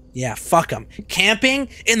 Yeah, fuck them. Camping?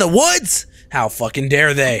 In the woods? How fucking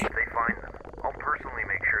dare they? If they find them, I'll personally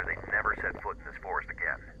make sure they never set foot in this forest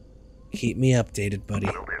again. Keep me updated, buddy.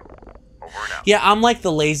 Will do. Over and out. Yeah, I'm like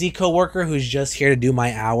the lazy coworker who's just here to do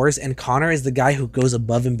my hours, and Connor is the guy who goes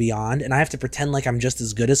above and beyond, and I have to pretend like I'm just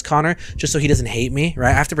as good as Connor, just so he doesn't hate me, right?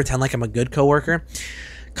 I have to pretend like I'm a good coworker.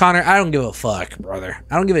 Connor, I don't give a fuck, brother.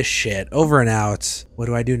 I don't give a shit. Over and out. What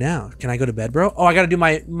do I do now? Can I go to bed, bro? Oh, I gotta do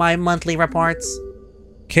my monthly reports.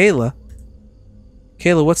 Kayla?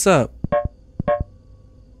 Kayla, what's up?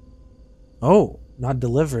 Oh, not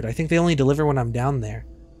delivered. I think they only deliver when I'm down there.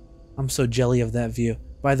 I'm so jelly of that view.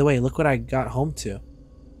 By the way, look what I got home to.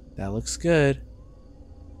 That looks good.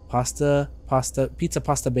 Pizza,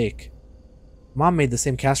 pasta, bake. Mom made the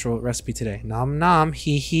same casserole recipe today. Nom nom,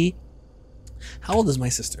 hee hee. How old is my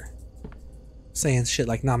sister? Saying shit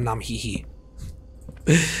like nom nom, hee hee.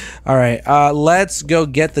 Alright, let's go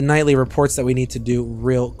get the nightly reports that we need to do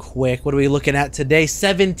real quick. What are we looking at today?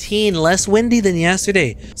 17, less windy than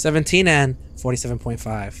yesterday. 17 and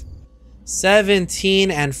 47.5.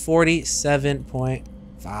 17 and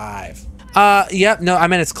 47.5. Yep, no, I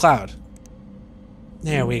meant it's cloud.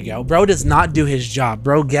 There we go. Bro does not do his job.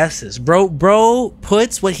 Bro guesses. Bro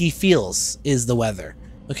puts what he feels is the weather.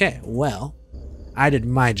 Okay, well, I did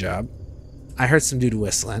my job. I heard some dude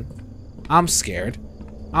whistling. I'm scared.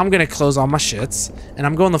 I'm gonna close all my shits, and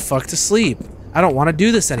I'm going the fuck to sleep. I don't want to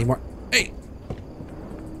do this anymore. Hey!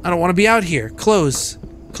 I don't want to be out here. Close.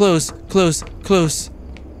 Close. Close. Close.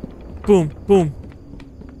 Boom. Boom.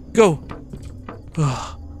 Go.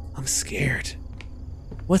 Oh, I'm scared.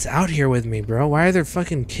 What's out here with me, bro? Why are there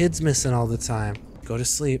fucking kids missing all the time? Go to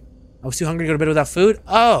sleep. I was too hungry to go to bed without food?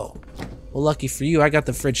 Oh! Well, lucky for you, I got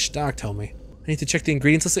the fridge stocked, homie. I need to check the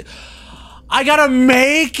ingredients. Let's see. I gotta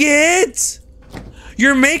make it!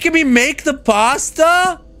 You're making me make the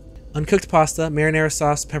pasta? Uncooked pasta, marinara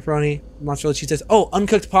sauce, pepperoni, mozzarella cheese. Oh,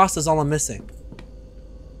 uncooked pasta is all I'm missing.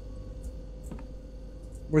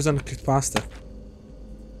 Where's uncooked pasta?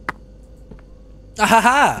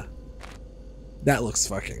 Ahaha! That looks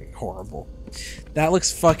fucking horrible. That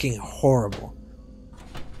looks fucking horrible.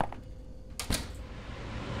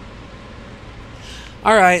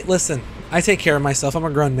 Alright, listen. I take care of myself. I'm a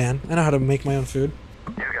grown man. I know how to make my own food.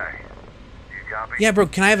 You guy, you copy? Yeah, bro,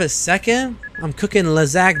 can I have a second? I'm cooking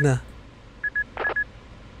lasagna.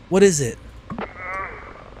 What is it?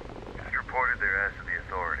 Just reported their ass to the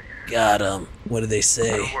authorities. Got 'em. What did they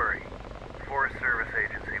say? Don't worry. The Forest Service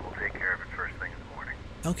Agency will take care of it first thing in the morning.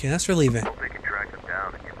 Okay, that's relieving. Hope they can track them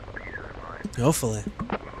down and give them peace of mind. Hopefully.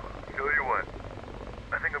 Tell you what,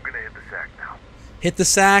 I think I'm gonna hit the sack now. Hit the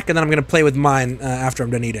sack, and then I'm gonna play with mine after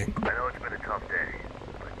I'm done eating. I know it's been a tough day,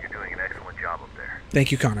 but you're doing an excellent job up there.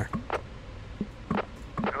 Thank you, Connor.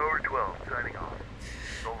 Over 12, signing off.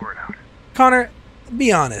 Over and out. Connor,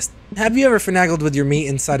 be honest. Have you ever finagled with your meat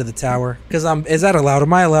inside of the tower? Because is that allowed?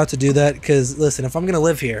 Am I allowed to do that? Because, listen, if I'm gonna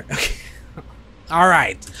live here... Okay.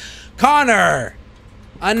 Alright. Connor!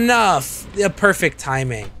 Enough! Perfect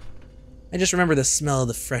timing. I just remember the smell of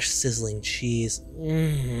the fresh sizzling cheese.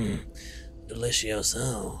 Mmm.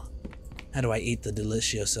 Delicioso. How do I eat the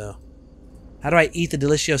delicioso? How do I eat the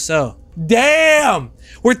delicioso? Damn!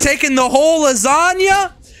 We're taking the whole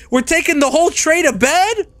lasagna? We're taking the whole tray to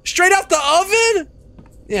bed? Straight off the oven?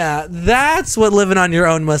 Yeah, that's what living on your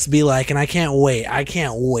own must be like, and I can't wait. I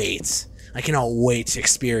can't wait. I cannot wait to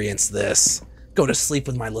experience this. Go to sleep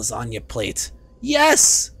with my lasagna plate.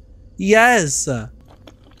 Yes! Yes! A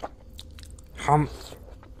lot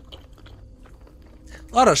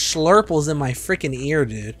of slurples in my freaking ear,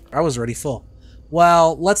 dude. I was already full.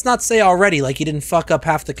 Well, let's not say already like you didn't fuck up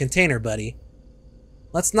half the container, buddy.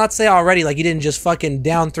 Let's not say already like you didn't just fucking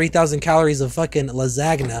down 3,000 calories of fucking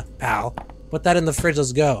lasagna, pal. Put that in the fridge,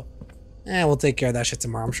 let's go. We'll take care of that shit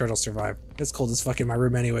tomorrow. I'm sure it'll survive. It's cold as fuck in my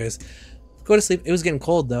room anyways. Go to sleep. It was getting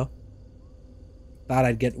cold, though. Thought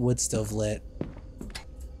I'd get wood stove lit.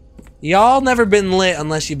 Y'all never been lit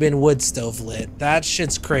unless you've been wood stove lit. That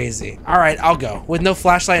shit's crazy. Alright, I'll go. With no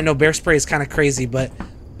flashlight and no bear spray is kind of crazy, but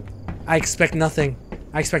I expect nothing.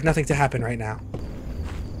 I expect nothing to happen right now.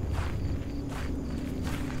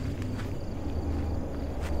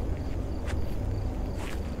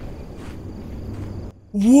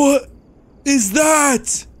 What is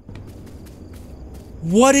that?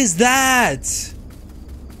 What is that?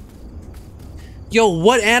 Yo,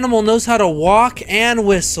 what animal knows how to walk and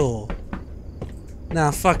whistle?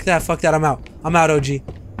 Nah, fuck that, I'm out. I'm out, OG.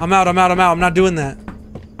 I'm out. I'm not doing that.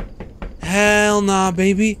 Hell nah,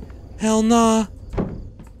 baby. Hell nah.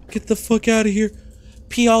 Get the fuck out of here.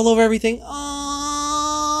 Pee all over everything.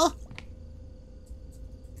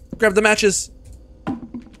 Grab the matches.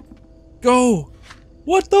 Go.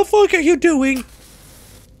 What the fuck are you doing?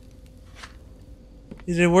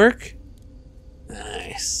 Did it work?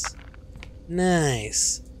 Nice.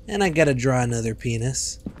 Nice. And I gotta draw another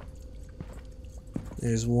penis.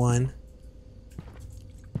 There's one.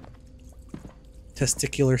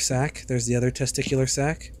 Testicular sac. There's the other testicular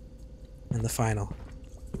sac. And the final.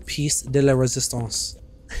 Piece de la resistance.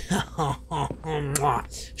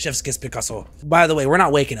 Chef's kiss Picasso. By the way, we're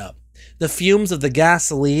not waking up. The fumes of the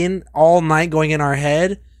gasoline all night going in our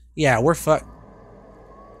head. Yeah, we're fucked.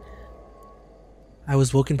 I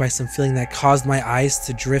was woken by some feeling that caused my eyes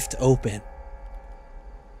to drift open.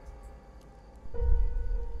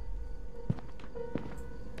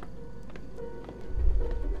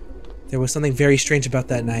 There was something very strange about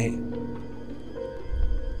that night.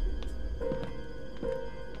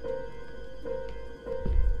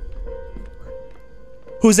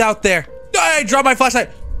 Who's out there? I dropped my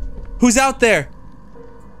flashlight. Who's out there?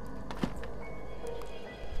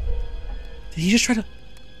 Did he just try to...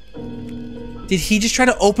 Did he just try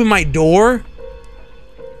to open my door?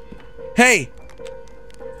 Hey!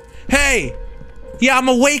 Hey! Yeah, I'm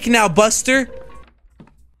awake now, Buster!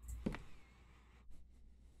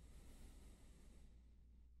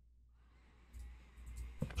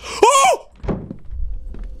 Oh!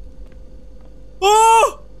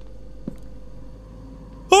 Oh!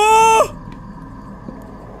 Oh!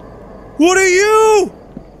 What are you?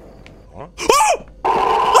 Huh? Oh!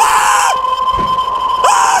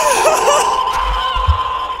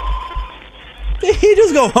 Did he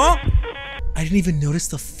just go, huh? I didn't even notice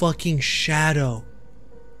the fucking shadow.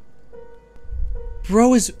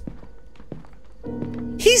 Bro is...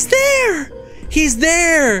 He's there! He's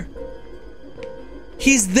there!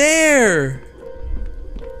 He's there!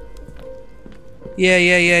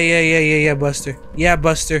 Yeah, Buster. Yeah,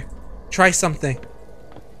 Buster. Try something.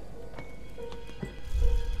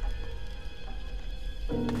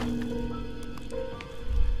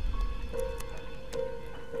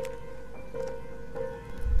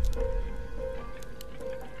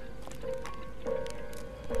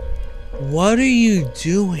 What are you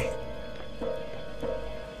doing?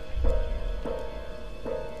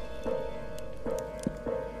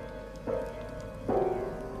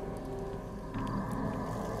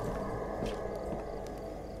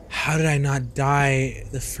 How did I not die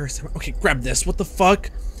the first time? Okay, grab this. What the fuck?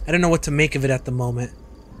 I didn't know what to make of it at the moment.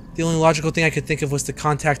 The only logical thing I could think of was to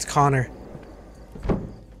contact Connor.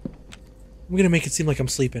 I'm gonna make it seem like I'm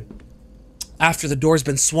sleeping. After the door's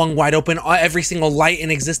been swung wide open, every single light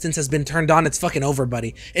in existence has been turned on, it's fucking over,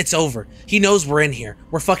 buddy. It's over. He knows we're in here.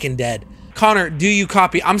 We're fucking dead. Connor, do you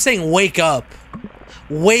copy? I'm saying wake up.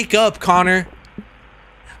 Wake up, Connor.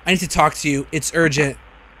 I need to talk to you. It's urgent.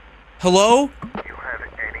 Hello? Do you have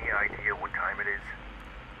any idea what time it is?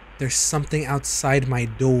 There's something outside my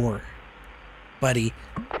door, buddy. You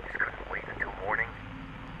just couldn't wait until morning?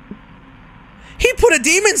 He put a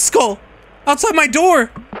demon skull outside my door.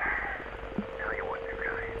 Tell you what, new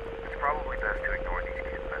guy. It's probably best to ignore these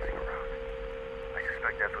kids messing around. I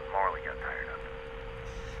suspect that's what Marley got tired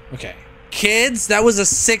of. Okay. Kids? That was a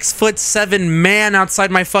 6'7" man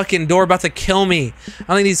outside my fucking door about to kill me. I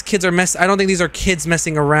don't think these kids are I don't think these are kids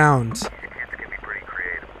messing around. These kids can be pretty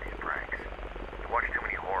creative with these pranks. They watch too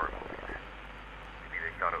many horror movies. Maybe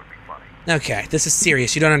they thought it would be funny. Okay, this is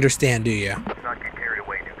serious. You don't understand, do you? Let's not get carried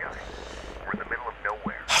away, new guy. We're in the middle of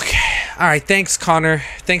nowhere. Okay. Alright, thanks, Connor.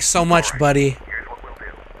 Thanks so much, buddy. Here's what we'll do.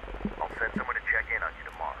 I'll send someone to check in on you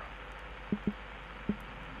tomorrow.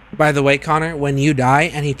 By the way, Connor, when you die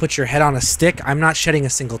and he puts your head on a stick, I'm not shedding a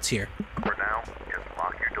single tear. For now, just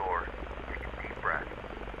lock your door, take a deep breath,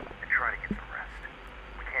 and try to get some rest.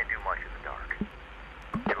 We can't do much in the dark.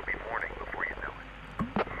 It'll be morning before you know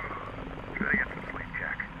it. Try to get some sleep,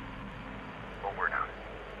 Jack. Over and out.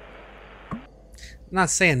 I'm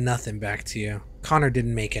not saying nothing back to you. Connor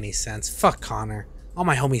didn't make any sense. Fuck Connor. All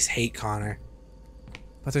my homies hate Connor.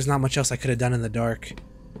 But there's not much else I could have done in the dark.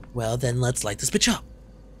 Well, then let's light this bitch up.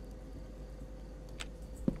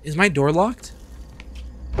 Is my door locked?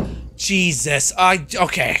 Jesus.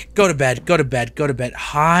 Okay. Go to bed. Go to bed. Go to bed.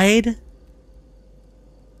 Hide?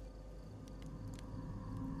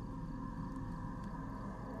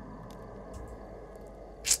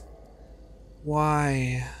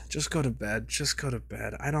 Why? Just go to bed. Just go to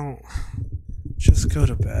bed. I don't... Just go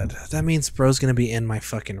to bed. That means bro's gonna be in my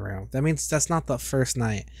fucking room. That means that's not the first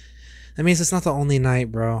night. That means it's not the only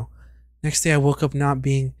night, bro. Next day I woke up not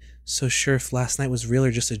being so sure if last night was real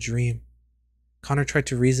or just a dream. Connor tried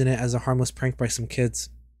to reason it as a harmless prank by some kids.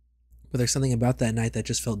 But there's something about that night that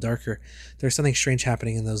just felt darker. There's something strange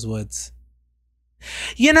happening in those woods.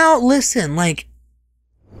 You know, listen, like,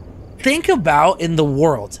 think about in the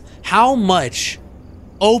world how much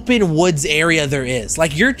open woods area there is.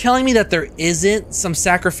 Like, you're telling me that there isn't some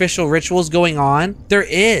sacrificial rituals going on? There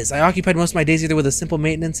is. I occupied most of my days either with a simple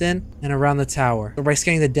maintenance inn and around the tower, or by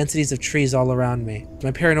scanning the densities of trees all around me.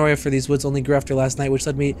 My paranoia for these woods only grew after last night, which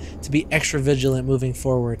led me to be extra vigilant moving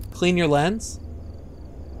forward. Clean your lens?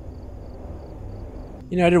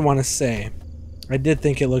 You know, I didn't want to say, I did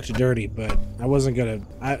think it looked dirty, but I wasn't gonna...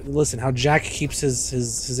 listen, how Jack keeps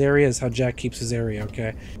his area is how Jack keeps his area,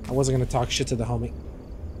 okay? I wasn't gonna talk shit to the homie.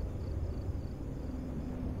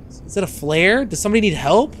 Is that a flare? Does somebody need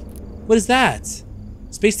help? What is that?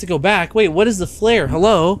 Space to go back. Wait, what is the flare?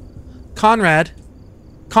 Hello? Conrad?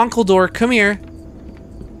 Conkeldor, come here.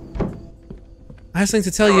 I have something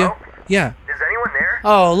to tell you. Yeah. Is anyone there?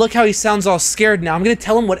 Oh, look how he sounds all scared now. I'm gonna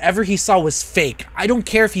tell him whatever he saw was fake. I don't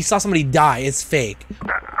care if he saw somebody die. It's fake.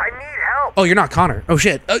 I need help. Oh, you're not Connor. Oh,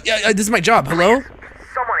 shit. Yeah, this is my job. Hello?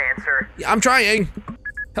 Someone answer. Yeah, I'm trying.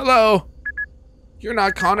 Hello? You're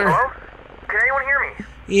not Connor. Hello? Can anyone hear me?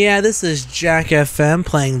 Yeah, this is Jack FM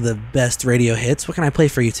playing the best radio hits. What can I play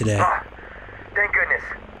for you today? Oh, thank goodness.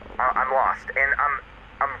 I'm lost, and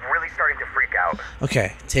I'm really starting to freak out.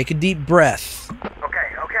 Okay, take a deep breath. Okay.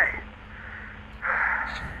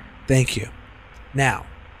 Thank you. Now,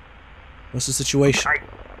 what's the situation?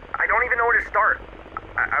 I don't even know where to start.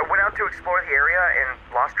 I went out to explore the area and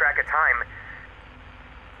lost track of time.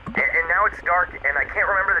 And now it's dark, and I can't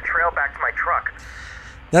remember the trail back to my truck.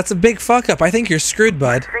 That's a big fuck up. I think you're screwed,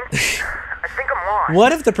 bud. I think I'm lost.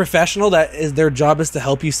 What if the professional that is their job is to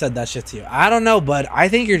help you said that shit to you? I don't know, bud. I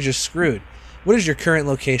think you're just screwed. What is your current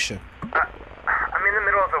location? I'm in the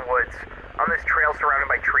middle of the woods, on this trail surrounded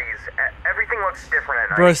by trees. Everything looks different at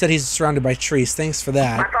night. Bro said he's surrounded by trees. Thanks for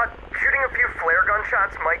that. I thought shooting a few flare gun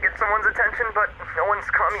shots might get someone's attention, but no one's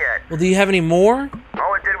come yet. Well, do you have any more?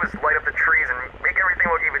 All it did was light up the trees and make everything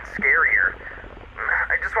look even scarier.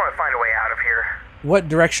 I just want to find a way out of here. What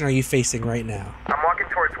direction are you facing right now? I'm walking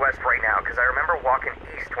towards west right now, because I remember walking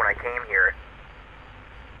east when I came here.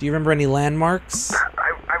 Do you remember any landmarks?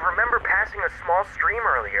 I remember passing a small stream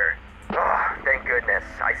earlier. Oh, thank goodness.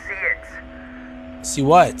 I see it. See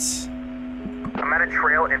what? I'm at a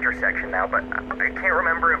trail intersection now, but I can't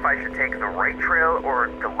remember if I should take the right trail or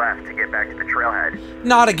the left to get back to the trailhead.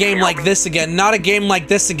 Not a game like this again. Not a game like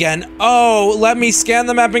this again. Oh, let me scan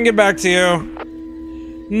the map and get back to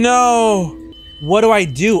you. No. What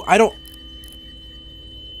do? I don't...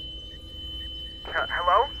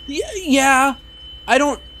 Hello? Yeah. I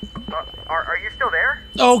don't... Are you still there?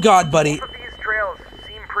 Oh, God, buddy. Both of these trails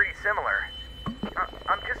seem pretty similar.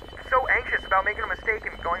 I'm just so anxious about making a mistake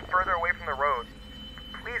and going further away from the road.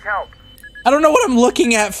 Please help. I don't know what I'm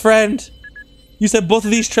looking at, friend. You said both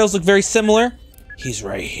of these trails look very similar? He's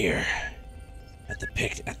right here. At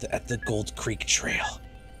the Gold Creek Trail.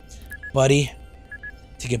 Buddy,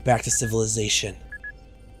 to get back to civilization,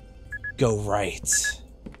 go right.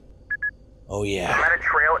 Oh, yeah. I'm at a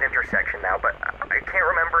trail intersection now, but I can't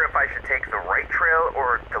remember if I should take the right trail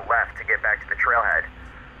or the left to get back to the trailhead.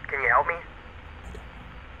 Can you help me?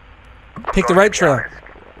 Pick the right trail. Honest,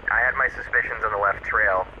 I had my suspicions on the left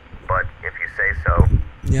trail, but if you say so.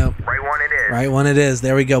 Yep. Right one it is. Right one it is.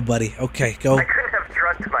 There we go, buddy. Okay, go. I couldn't have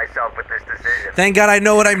trusted myself with this decision. Thank God I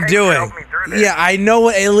know what I'm doing. Help me through this. Yeah, I know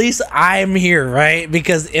what. At least I'm here, right?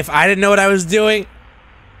 Because if I didn't know what I was doing,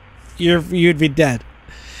 you'd be dead.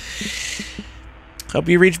 Hope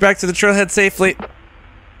you reach back to the trailhead safely. I'm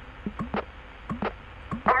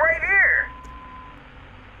right here.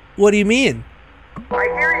 What do you mean? I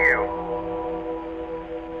hear you.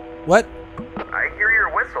 What? I hear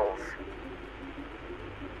your whistles.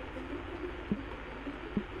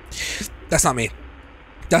 That's not me.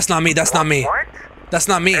 That's not me. That's not me. What? That's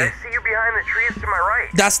not me. I see you behind the trees to my right.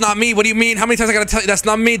 That's not me. What do you mean? How many times I gotta tell you? That's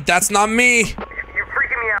not me. That's not me. You're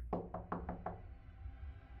freaking me out.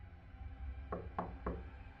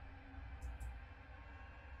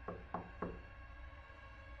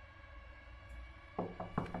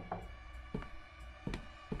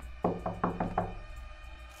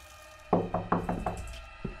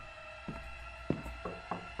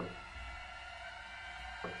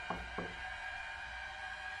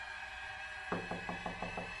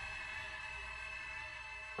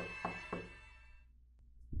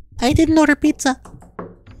 I didn't order pizza.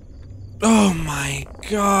 Oh my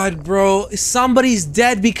God, bro. Somebody's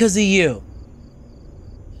dead because of you.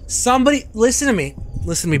 Somebody, listen to me.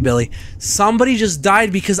 Listen to me, Billy. Somebody just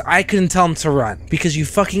died because I couldn't tell him to run. Because you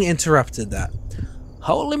fucking interrupted that.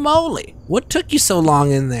 Holy moly. What took you so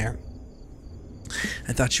long in there?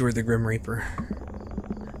 I thought you were the Grim Reaper.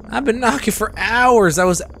 I've been knocking for hours. I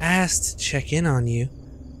was asked to check in on you.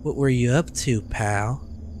 What were you up to, pal?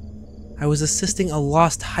 I was assisting a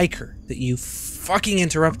lost hiker that you fucking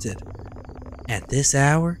interrupted. At this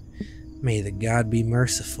hour, may the god be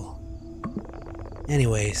merciful.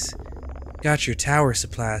 Anyways, got your tower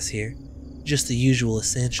supplies here. Just the usual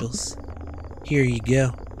essentials. Here you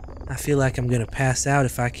go. I feel like I'm gonna pass out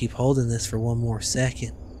if I keep holding this for one more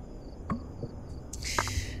second.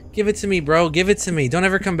 Give it to me, bro. Give it to me. Don't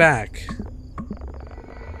ever come back.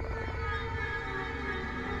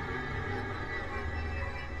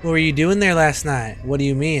 What were you doing there last night? What do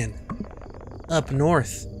you mean? Up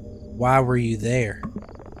north. Why were you there?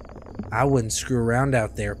 I wouldn't screw around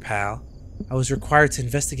out there, pal. I was required to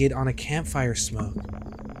investigate on a campfire smoke.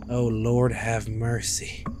 Oh, Lord have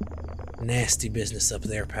mercy. Nasty business up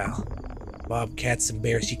there, pal. Bobcats and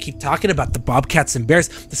bears. You keep talking about the bobcats and bears.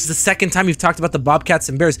 This is the second time you've talked about the bobcats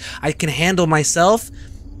and bears. I can handle myself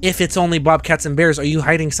if it's only bobcats and bears. Are you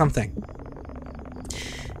hiding something?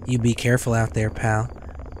 You be careful out there, pal.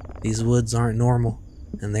 These woods aren't normal.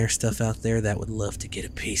 And there's stuff out there that would love to get a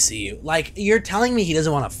piece of you. Like, you're telling me he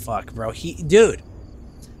doesn't want to fuck, bro. Dude.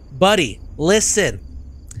 Buddy, listen.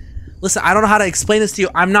 Listen, I don't know how to explain this to you.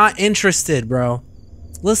 I'm not interested, bro.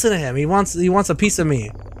 Listen to him. He wants a piece of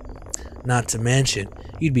me. Not to mention,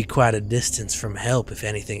 you'd be quite a distance from help if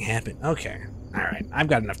anything happened. Okay. Alright. I've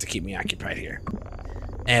got enough to keep me occupied here.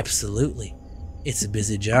 Absolutely. It's a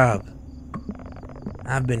busy job.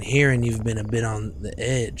 I've been hearing you've been a bit on the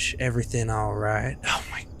edge. Everything alright? Oh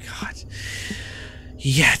my god.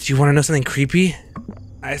 Yeah, do you want to know something creepy?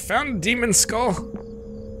 I found a demon skull.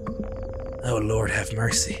 Oh, Lord have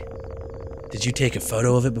mercy. Did you take a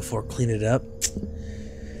photo of it before cleaning it up?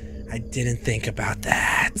 I didn't think about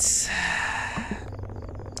that.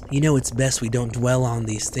 You know, it's best we don't dwell on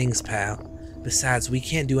these things, pal. Besides, we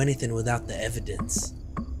can't do anything without the evidence.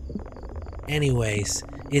 Anyways,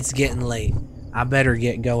 it's getting late. I better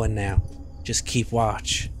get going now. Just keep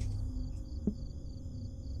watch.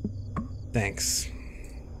 Thanks.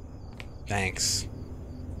 Thanks.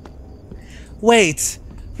 Wait,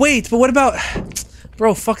 but what about...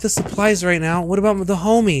 Bro, fuck the supplies right now. What about the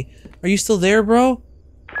homie? Are you still there, bro?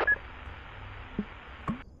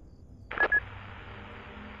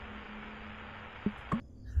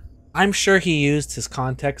 I'm sure he used his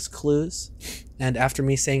context clues, and after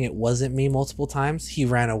me saying it wasn't me multiple times, he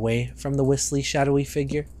ran away from the whistly, shadowy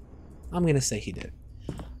figure. I'm gonna say he did.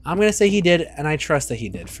 I'm gonna say he did, and I trust that he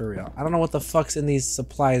did, for real. I don't know what the fuck's in these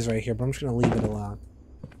supplies right here, but I'm just gonna leave it alone.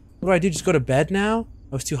 What do? Just go to bed now?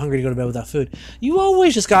 I was too hungry to go to bed without food. You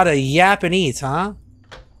always just gotta yap and eat, huh?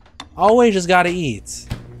 Always just gotta eat.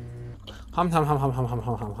 Hum hum hum hum hum hum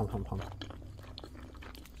hum hum hum hum hum.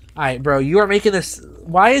 Alright, bro, you are making this...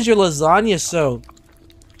 Why is your lasagna so...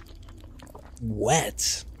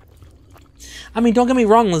 wet? I mean, don't get me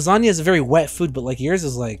wrong, lasagna is a very wet food, but like yours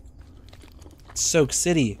is like... Soak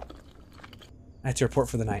City. I have to report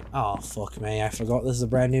for the night. Oh, fuck me, I forgot this is a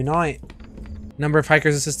brand new night. Number of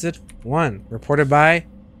hikers assisted? 1. Reported by...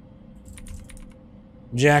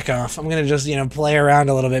 Jack off. I'm gonna just, you know, play around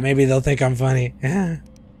a little bit. Maybe they'll think I'm funny.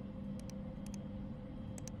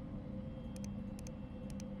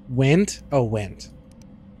 Wind? Oh, wind.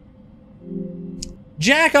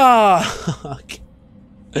 Jack off!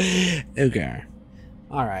 Okay.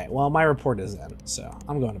 Alright, well, my report is in, so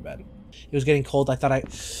I'm going to bed. It was getting cold. I thought I...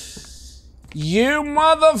 You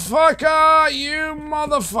motherfucker! You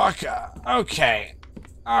motherfucker! Okay.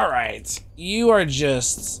 Alright. You are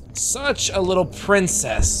just such a little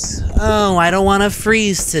princess. Oh, I don't want to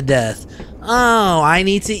freeze to death. Oh, I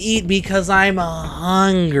need to eat because I'm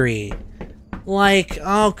hungry. Like,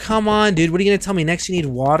 oh, come on, dude. What are you gonna tell me? Next you need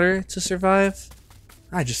water to survive?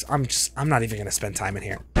 I'm not even gonna spend time in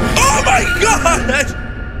here. Oh my god!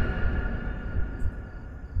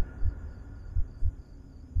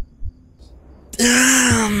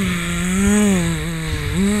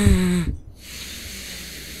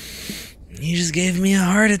 You just gave me a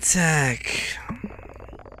heart attack.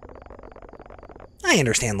 I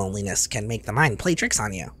understand loneliness can make the mind play tricks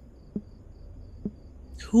on you.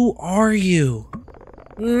 Who are you?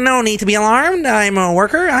 No need to be alarmed. I'm a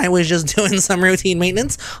worker. I was just doing some routine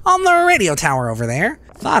maintenance on the radio tower over there.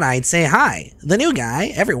 Thought I'd say hi. The new guy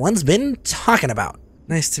everyone's been talking about.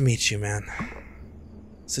 Nice to meet you, man.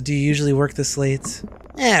 So do you usually work this late?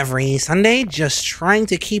 Every Sunday, just trying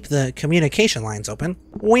to keep the communication lines open.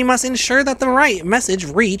 We must ensure that the right message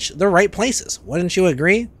reach the right places. Wouldn't you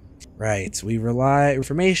agree? Right. We rely on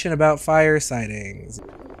information about fire sightings.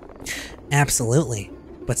 Absolutely.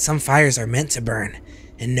 But some fires are meant to burn,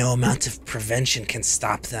 and no amount of prevention can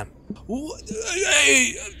stop them.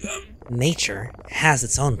 Nature has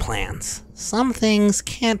its own plans. Some things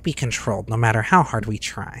can't be controlled no matter how hard we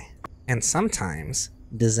try. And sometimes,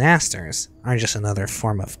 disasters are just another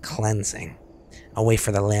form of cleansing. A way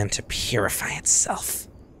for the land to purify itself.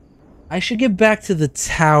 I should get back to the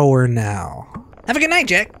tower now. Have a good night,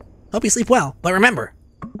 Jack. Hope you sleep well, but remember...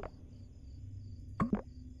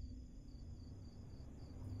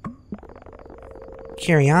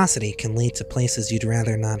 Curiosity can lead to places you'd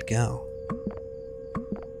rather not go.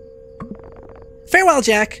 Farewell,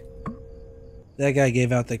 Jack! That guy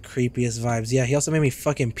gave out the creepiest vibes. Yeah, he also made me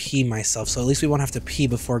fucking pee myself, so at least we won't have to pee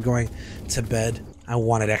before going to bed. I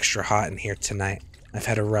want it extra hot in here tonight. I've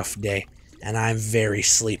had a rough day, and I'm very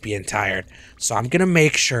sleepy and tired. So I'm gonna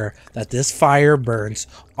make sure that this fire burns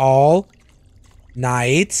all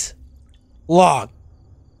night long.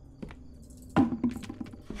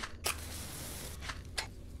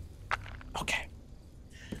 Okay.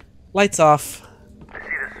 Lights off. I see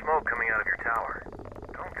the smoke coming out of your tower.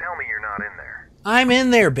 Don't tell me you're not in there. I'm in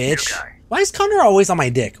there, bitch. Okay. Why is Connor always on my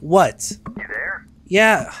dick? What? You there?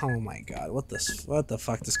 Yeah. Oh my god. What the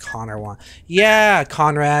fuck does Connor want? Yeah,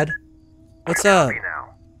 Conrad. What's up? Copy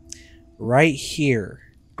now. Right here.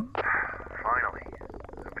 Finally.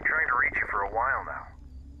 I've been trying to reach you for a while now.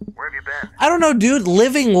 Where have you been? I don't know, dude.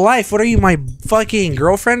 Living life. What are you, my fucking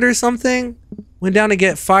girlfriend or something? Went down to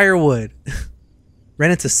get firewood. Ran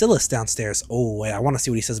into Silas downstairs. Oh, wait. I want to see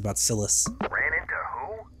what he says about Silas. Ran into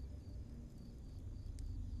who?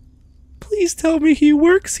 Please tell me he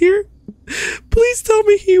works here. Please tell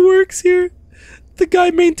me he works here. The guy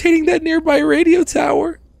maintaining that nearby radio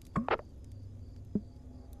tower. Is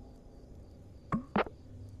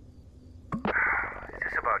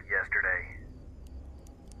this about yesterday?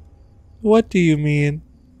 What do you mean?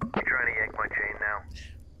 You trying to yank my chain now?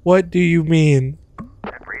 What do you mean?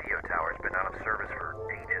 That radio tower's been out of service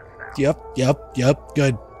for ages now. Yep.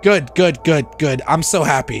 Good. I'm so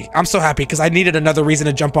happy. Because I needed another reason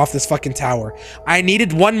to jump off this fucking tower. I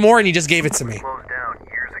needed one more and you just gave it to me. Closed down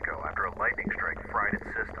years ago after a lightning strike fried its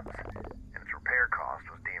systems, and its repair cost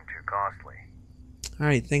was deemed too costly.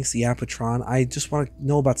 Alright, thanks, Yapatron. I just want to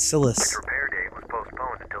know about Silas. Its repair date was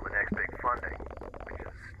postponed until the next big funding, which is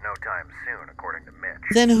no time soon, according to Mitch.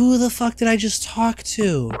 Then who the fuck did I just talk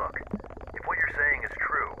to? Look, if what you're saying is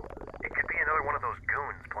true, it could be another one of those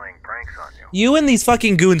goons playing pranks on you. You and these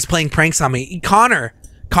fucking goons playing pranks on me. Connor,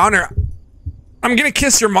 I'm gonna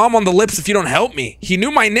kiss your mom on the lips if you don't help me. He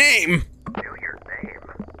knew my name. Knew your name?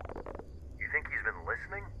 You think he's been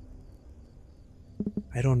listening?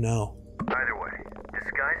 I don't know. Either way,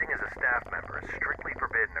 disguising as a staff member is strictly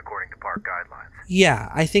forbidden according to park guidelines.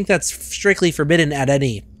 Yeah, I think that's strictly forbidden at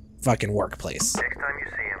any fucking workplace. Next time you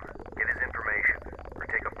see him, get his information, or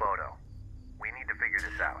take a photo. We need to figure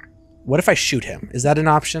this out. What if I shoot him? Is that an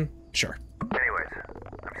option? Sure. Anyways,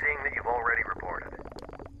 I'm seeing that you've already reported.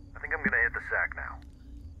 I think I'm gonna hit the sack now.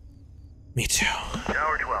 Me too.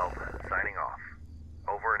 Tower 12, signing off.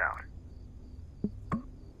 Over and out.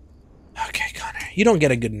 Okay, Connor. You don't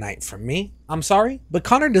get a good night from me. I'm sorry, but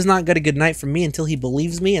Connor does not get a good night from me until he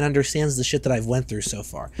believes me and understands the shit that I've went through so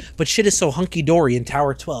far. But shit is so hunky-dory in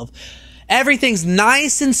Tower 12. Everything's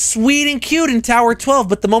nice and sweet and cute in Tower 12,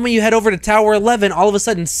 but the moment you head over to Tower 11, all of a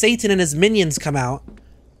sudden Satan and his minions come out.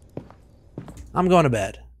 I'm going to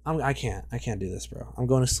bed. I can't do this, bro. I'm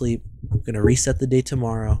going to sleep. I'm going to reset the day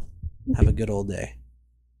tomorrow. Have a good old day.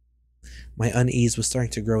 My unease was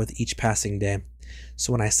starting to grow with each passing day.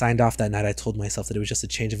 So when I signed off that night, I told myself that it was just a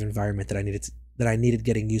change of environment that I needed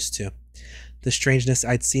getting used to. The strangeness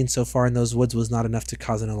I'd seen so far in those woods was not enough to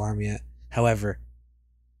cause an alarm yet. However,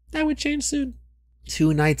 that would change soon.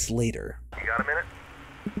 2 nights later. You got a minute?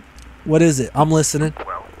 What is it? I'm listening.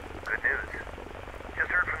 Well, good news.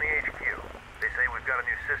 Just heard from the HQ. They say we've got a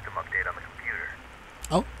new system update on the computer.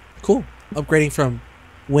 Oh, cool. Upgrading from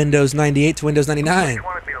Windows 98 to Windows 99. They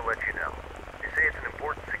wanted me to let you know. They say it's an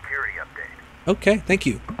important security update. Okay, thank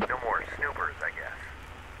you. No more snoopers, I guess.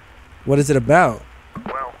 What is it about?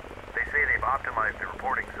 Well, they say they've optimized the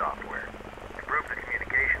reporting software, improved the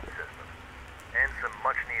communication system, and some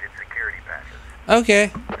much-needed security patches. Okay.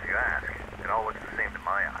 If you ask, it all looks the same to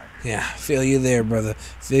my eyes. Yeah, feel you there, brother.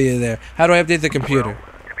 Feel you there. How do I update the computer? Well,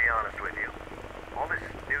 to be honest with you, all this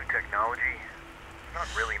new technology, it's not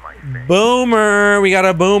really my thing. Boomer! We got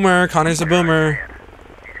a boomer. Connor's a boomer.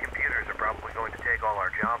 These computers are probably going to take all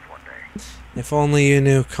our jobs one day. If only you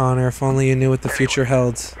knew, Connor. If only you knew what the future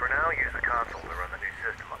held. For now, use the console to run the new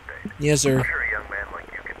system update. Yes, sir. I'm sure a young man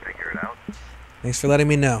like you can figure it out. Thanks for letting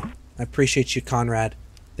me know. I appreciate you, Conrad.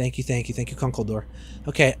 Thank you, Kunkeldor.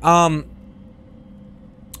 Okay, I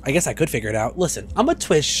guess I could figure it out. Listen, I'm a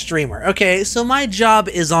Twitch streamer, okay? So my job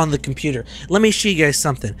is on the computer. Let me show you guys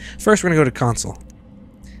something. First, we're gonna go to console.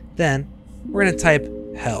 Then, we're gonna type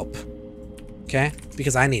help. Okay?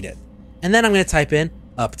 Because I need it. And then I'm gonna type in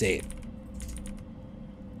update.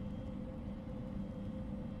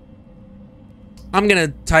 I'm gonna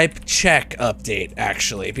type check update,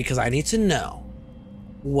 actually, because I need to know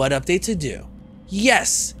what update to do.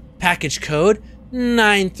 Yes! Package code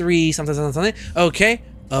 93 something. Okay,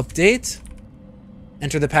 update.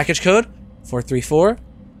 Enter the package code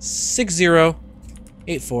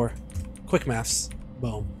 4346084. Quick maths.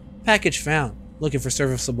 Boom. Package found. Looking for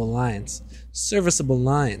serviceable lines. Serviceable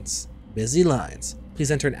lines. Busy lines.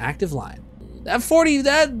 Please enter an active line. That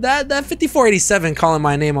 5487 calling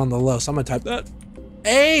my name on the low, so I'm gonna type that.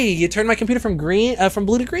 Hey, you turned my computer from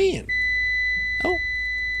blue to green. Oh.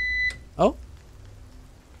 Oh.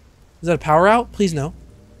 Is that a power out? Please no.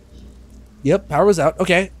 Yep, power was out.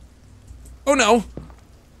 Okay. Oh no.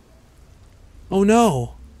 Oh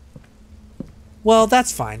no. Well,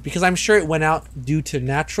 that's fine, because I'm sure it went out due to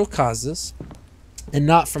natural causes and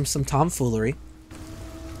not from some tomfoolery.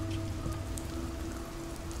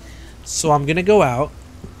 So I'm gonna go out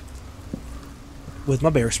with my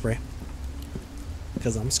bear spray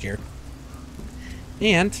because I'm scared.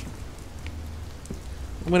 And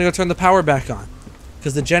I'm gonna go turn the power back on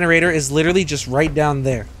because the generator is literally just right down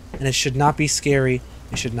there and it should not be scary.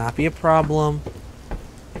 It should not be a problem.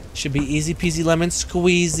 It should be easy peasy lemon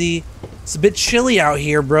squeezy. It's a bit chilly out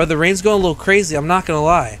here, bro. The rain's going a little crazy. I'm not gonna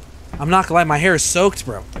lie. I'm not gonna lie. My hair is soaked,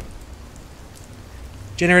 bro.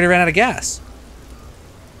 Generator ran out of gas.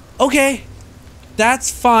 Okay.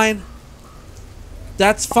 That's fine.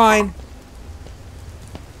 That's fine.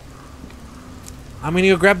 I'm gonna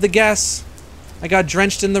go grab the gas. I got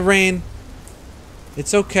drenched in the rain.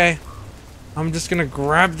 It's okay. I'm just gonna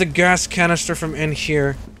grab the gas canister from in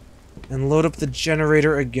here and load up the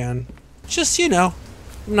generator again. Just, you know,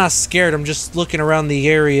 I'm not scared. I'm just looking around the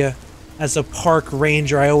area. As a park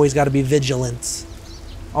ranger, I always gotta be vigilant.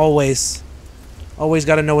 Always. Always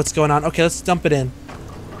gotta know what's going on. Okay, let's dump it in.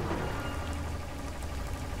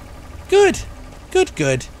 Good. Good,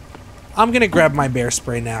 good. I'm gonna grab my bear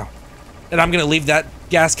spray now. And I'm gonna leave that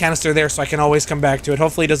gas canister there so I can always come back to it.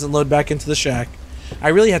 Hopefully it doesn't load back into the shack. I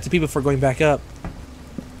really have to pee before going back up.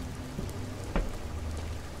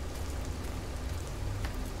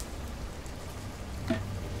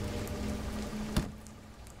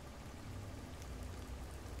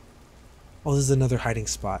 Oh, this is another hiding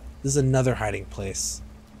spot. This is another hiding place.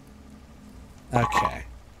 Okay.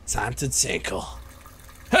 Time to tinkle.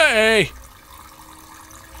 Hey!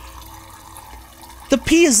 The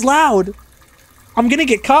pee is loud! I'm gonna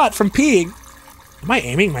get caught from peeing. Am I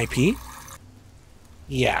aiming my pee?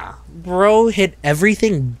 Yeah. Bro hit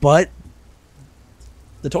everything but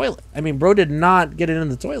the toilet. I mean, bro did not get it in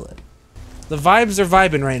the toilet. The vibes are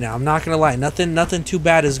vibing right now. I'm not gonna lie. Nothing too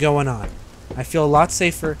bad is going on. I feel a lot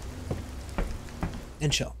safer.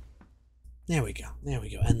 And chill. There we go. There we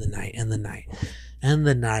go. End the night. End the night. End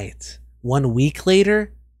the night. 1 week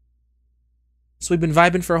later? So we've been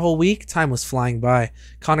vibing for a whole week? Time was flying by.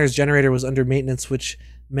 Connor's generator was under maintenance, which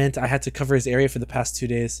meant I had to cover his area for the past 2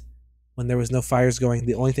 days. When there was no fires going,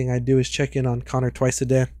 the only thing I'd do is check in on Connor twice a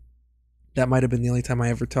day. That might have been the only time I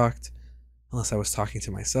ever talked. Unless I was talking to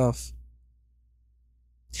myself.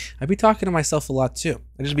 I'd be talking to myself a lot too.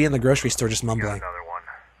 I'd just be in the grocery store just mumbling. Another one.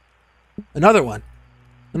 Another one?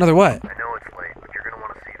 Another what? I know it's late, but you're gonna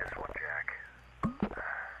want to see this one, Jack.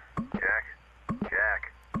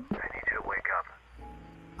 Jack, I need you to wake up.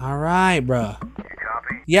 All right, bruh. You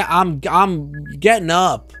copy? Yeah, I'm getting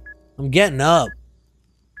up. I'm getting up.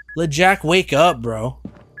 Let Jack wake up, bro.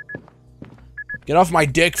 Get off my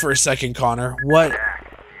dick for a second, Connor. What? Jack,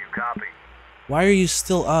 you copy? Why are you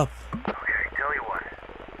still up? Okay, tell you what.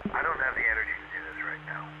 I don't have the energy to do this right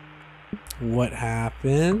now. What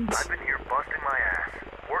happened? I've been here busting my ass,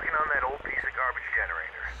 working on that old piece of garbage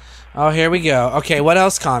generator. Oh, here we go. Okay, what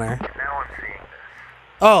else, Connor? And now I'm seeing this.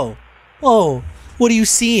 Oh. Oh. What are you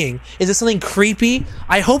seeing? Is it something creepy?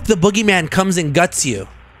 I hope the boogeyman comes and guts you.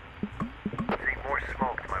 I'm seeing more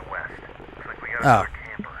smoke to my west. Looks like we got Oh. another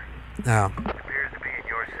camper. Oh. It appears to be in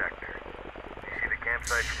your sector. Do you see the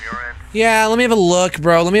campsite from your end? Yeah, let me have a look,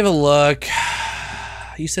 bro. Let me have a look.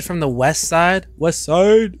 You said from the west side? West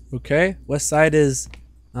side? Okay. West side is,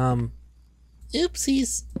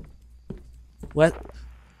 oopsies. What?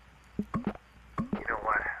 You know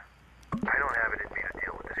what? I don't have it in me to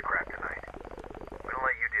deal with this crap tonight. I'm gonna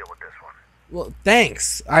let you deal with this one. Well,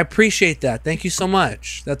 thanks. I appreciate that. Thank you so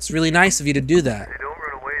much. That's really nice of you to do that. If they don't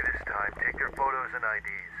run away this time, take their photos and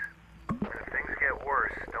IDs. And if things get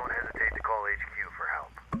worse, don't hesitate to call HQ for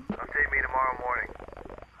help. Update me tomorrow morning.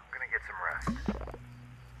 I'm gonna get some rest.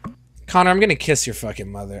 Connor, I'm gonna kiss your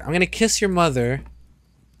fucking mother. I'm gonna kiss your mother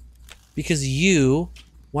because you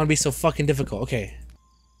want to be so fucking difficult. Okay.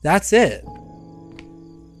 That's it.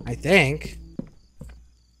 I think.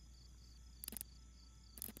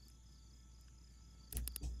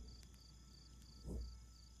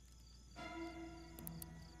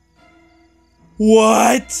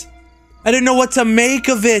 What? I didn't know what to make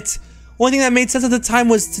of it. One thing that made sense at the time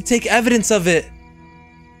was to take evidence of it.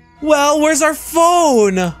 Well, where's our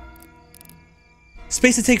phone?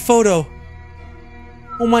 Space to take photo.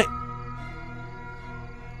 Oh my.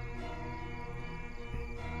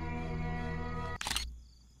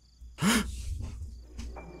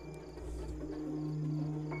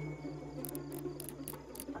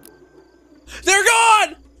 They're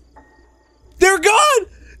gone! They're gone!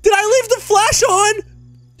 Did I leave the flash on?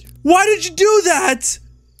 Why did you do that?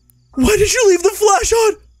 Why did you leave the flash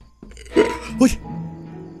on? What?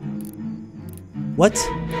 What?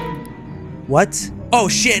 What? Oh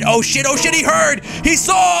shit, oh shit, oh shit, he heard! He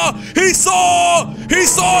saw! He saw! He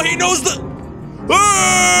saw! He knows the...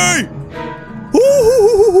 Hey!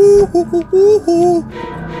 Ooh!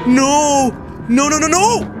 No! No, no, no,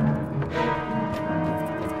 no!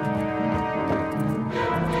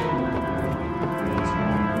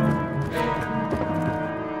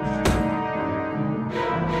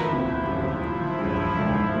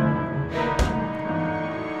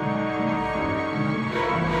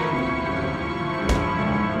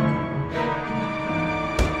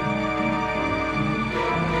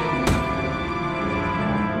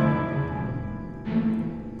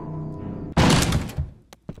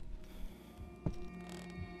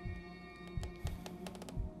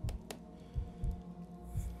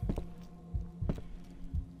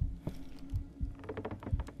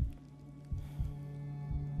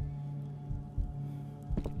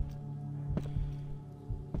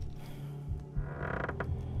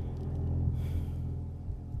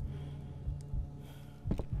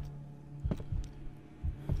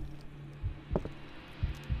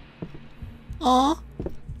 Aw.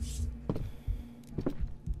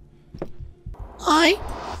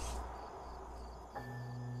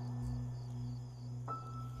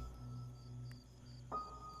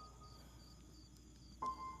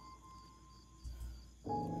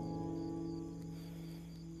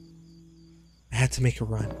 I had to make a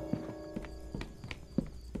run.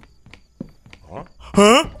 Huh?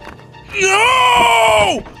 Huh?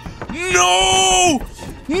 No! No!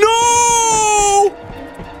 No!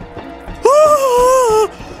 Ah!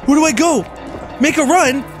 Where do I go? Make a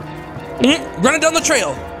run? Running down the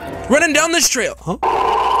trail. Running down this trail. Huh?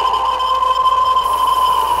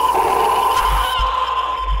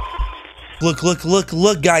 Look, look, look,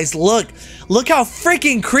 look, guys, look. Look how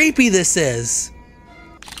freaking creepy this is.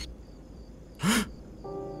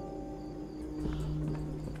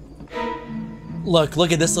 Look,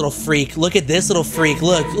 look at this little freak. Look at this little freak.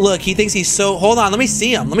 Look, look, he thinks he's so... Hold on, let me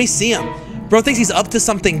see him. Let me see him. Bro thinks he's up to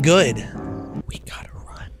something good. We gotta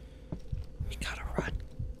run. We gotta run.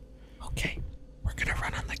 Okay, we're gonna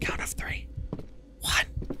run on the count of 3. 1,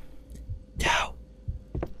 2,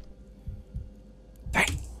 3.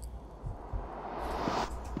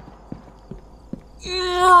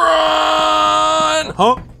 Run!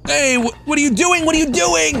 Huh? Hey, what are you doing? What are you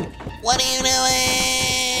doing? What are you doing?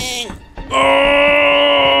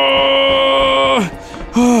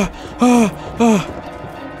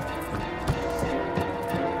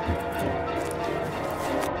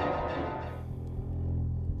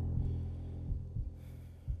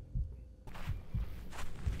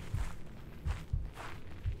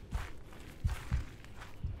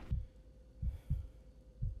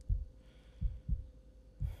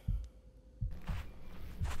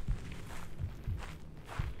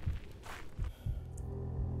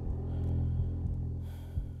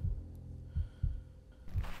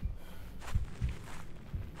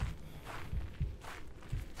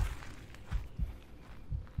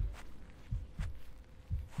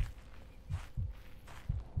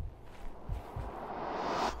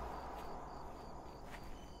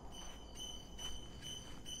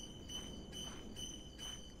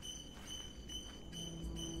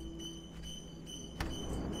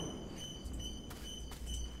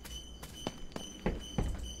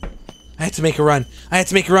 I had to make a run. I had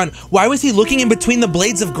to make a run. Why was he looking in between the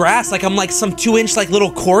blades of grass like I'm like some 2-inch like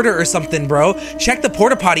little quarter or something, bro? Check the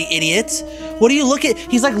porta potty, idiot. What do you look at?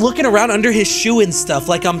 He's like looking around under his shoe and stuff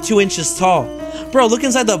like I'm 2 inches tall. Bro, look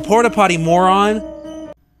inside the porta potty, moron.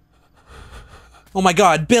 Oh my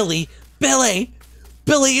god, Billy. Billy!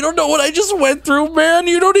 Billy, you don't know what I just went through, man.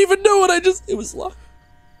 You don't even know what I just... It was locked.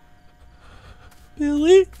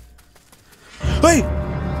 Billy? Hey!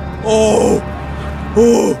 Oh!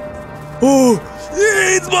 Oh! Oh,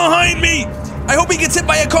 it's behind me! I hope he gets hit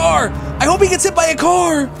by a car! I hope he gets hit by a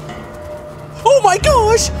car! Oh my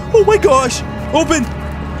gosh! Oh my gosh! Open!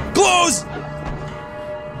 Close!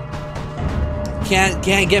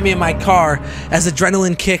 Can't get me in my car. As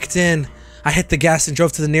adrenaline kicked in, I hit the gas and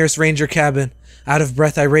drove to the nearest ranger cabin. Out of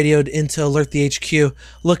breath, I radioed in to alert the HQ.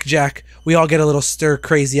 Look, Jack, we all get a little stir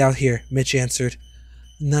crazy out here, Mitch answered.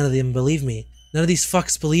 None of them believe me. None of these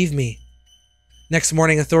fucks believe me. Next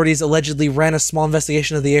morning, authorities allegedly ran a small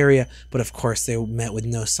investigation of the area, but of course they met with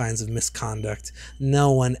no signs of misconduct.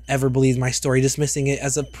 No one ever believed my story, dismissing it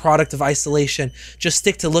as a product of isolation. Just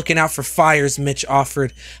stick to looking out for fires, Mitch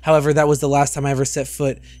offered. However, that was the last time I ever set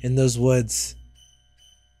foot in those woods.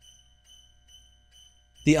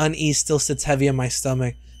 The unease still sits heavy in my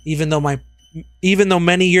stomach, even though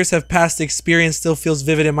many years have passed, the experience still feels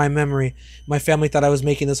vivid in my memory. My family thought I was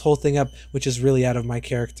making this whole thing up, which is really out of my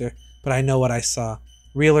character. But I know what I saw.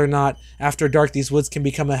 Real or not, after dark, these woods can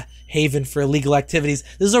become a haven for illegal activities.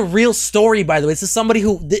 This is a real story, by the way. This is somebody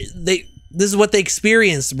who, this is what they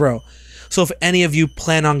experienced, bro. So if any of you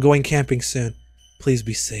plan on going camping soon, please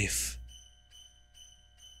be safe.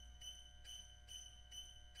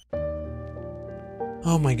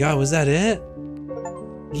 Oh my god, was that it?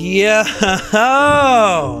 Yo!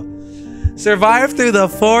 Survived through the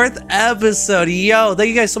 4th episode. Yo, thank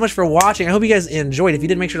you guys so much for watching. I hope you guys enjoyed. If you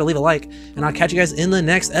did, make sure to leave a like, and I'll catch you guys in the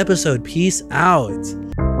next episode. Peace out.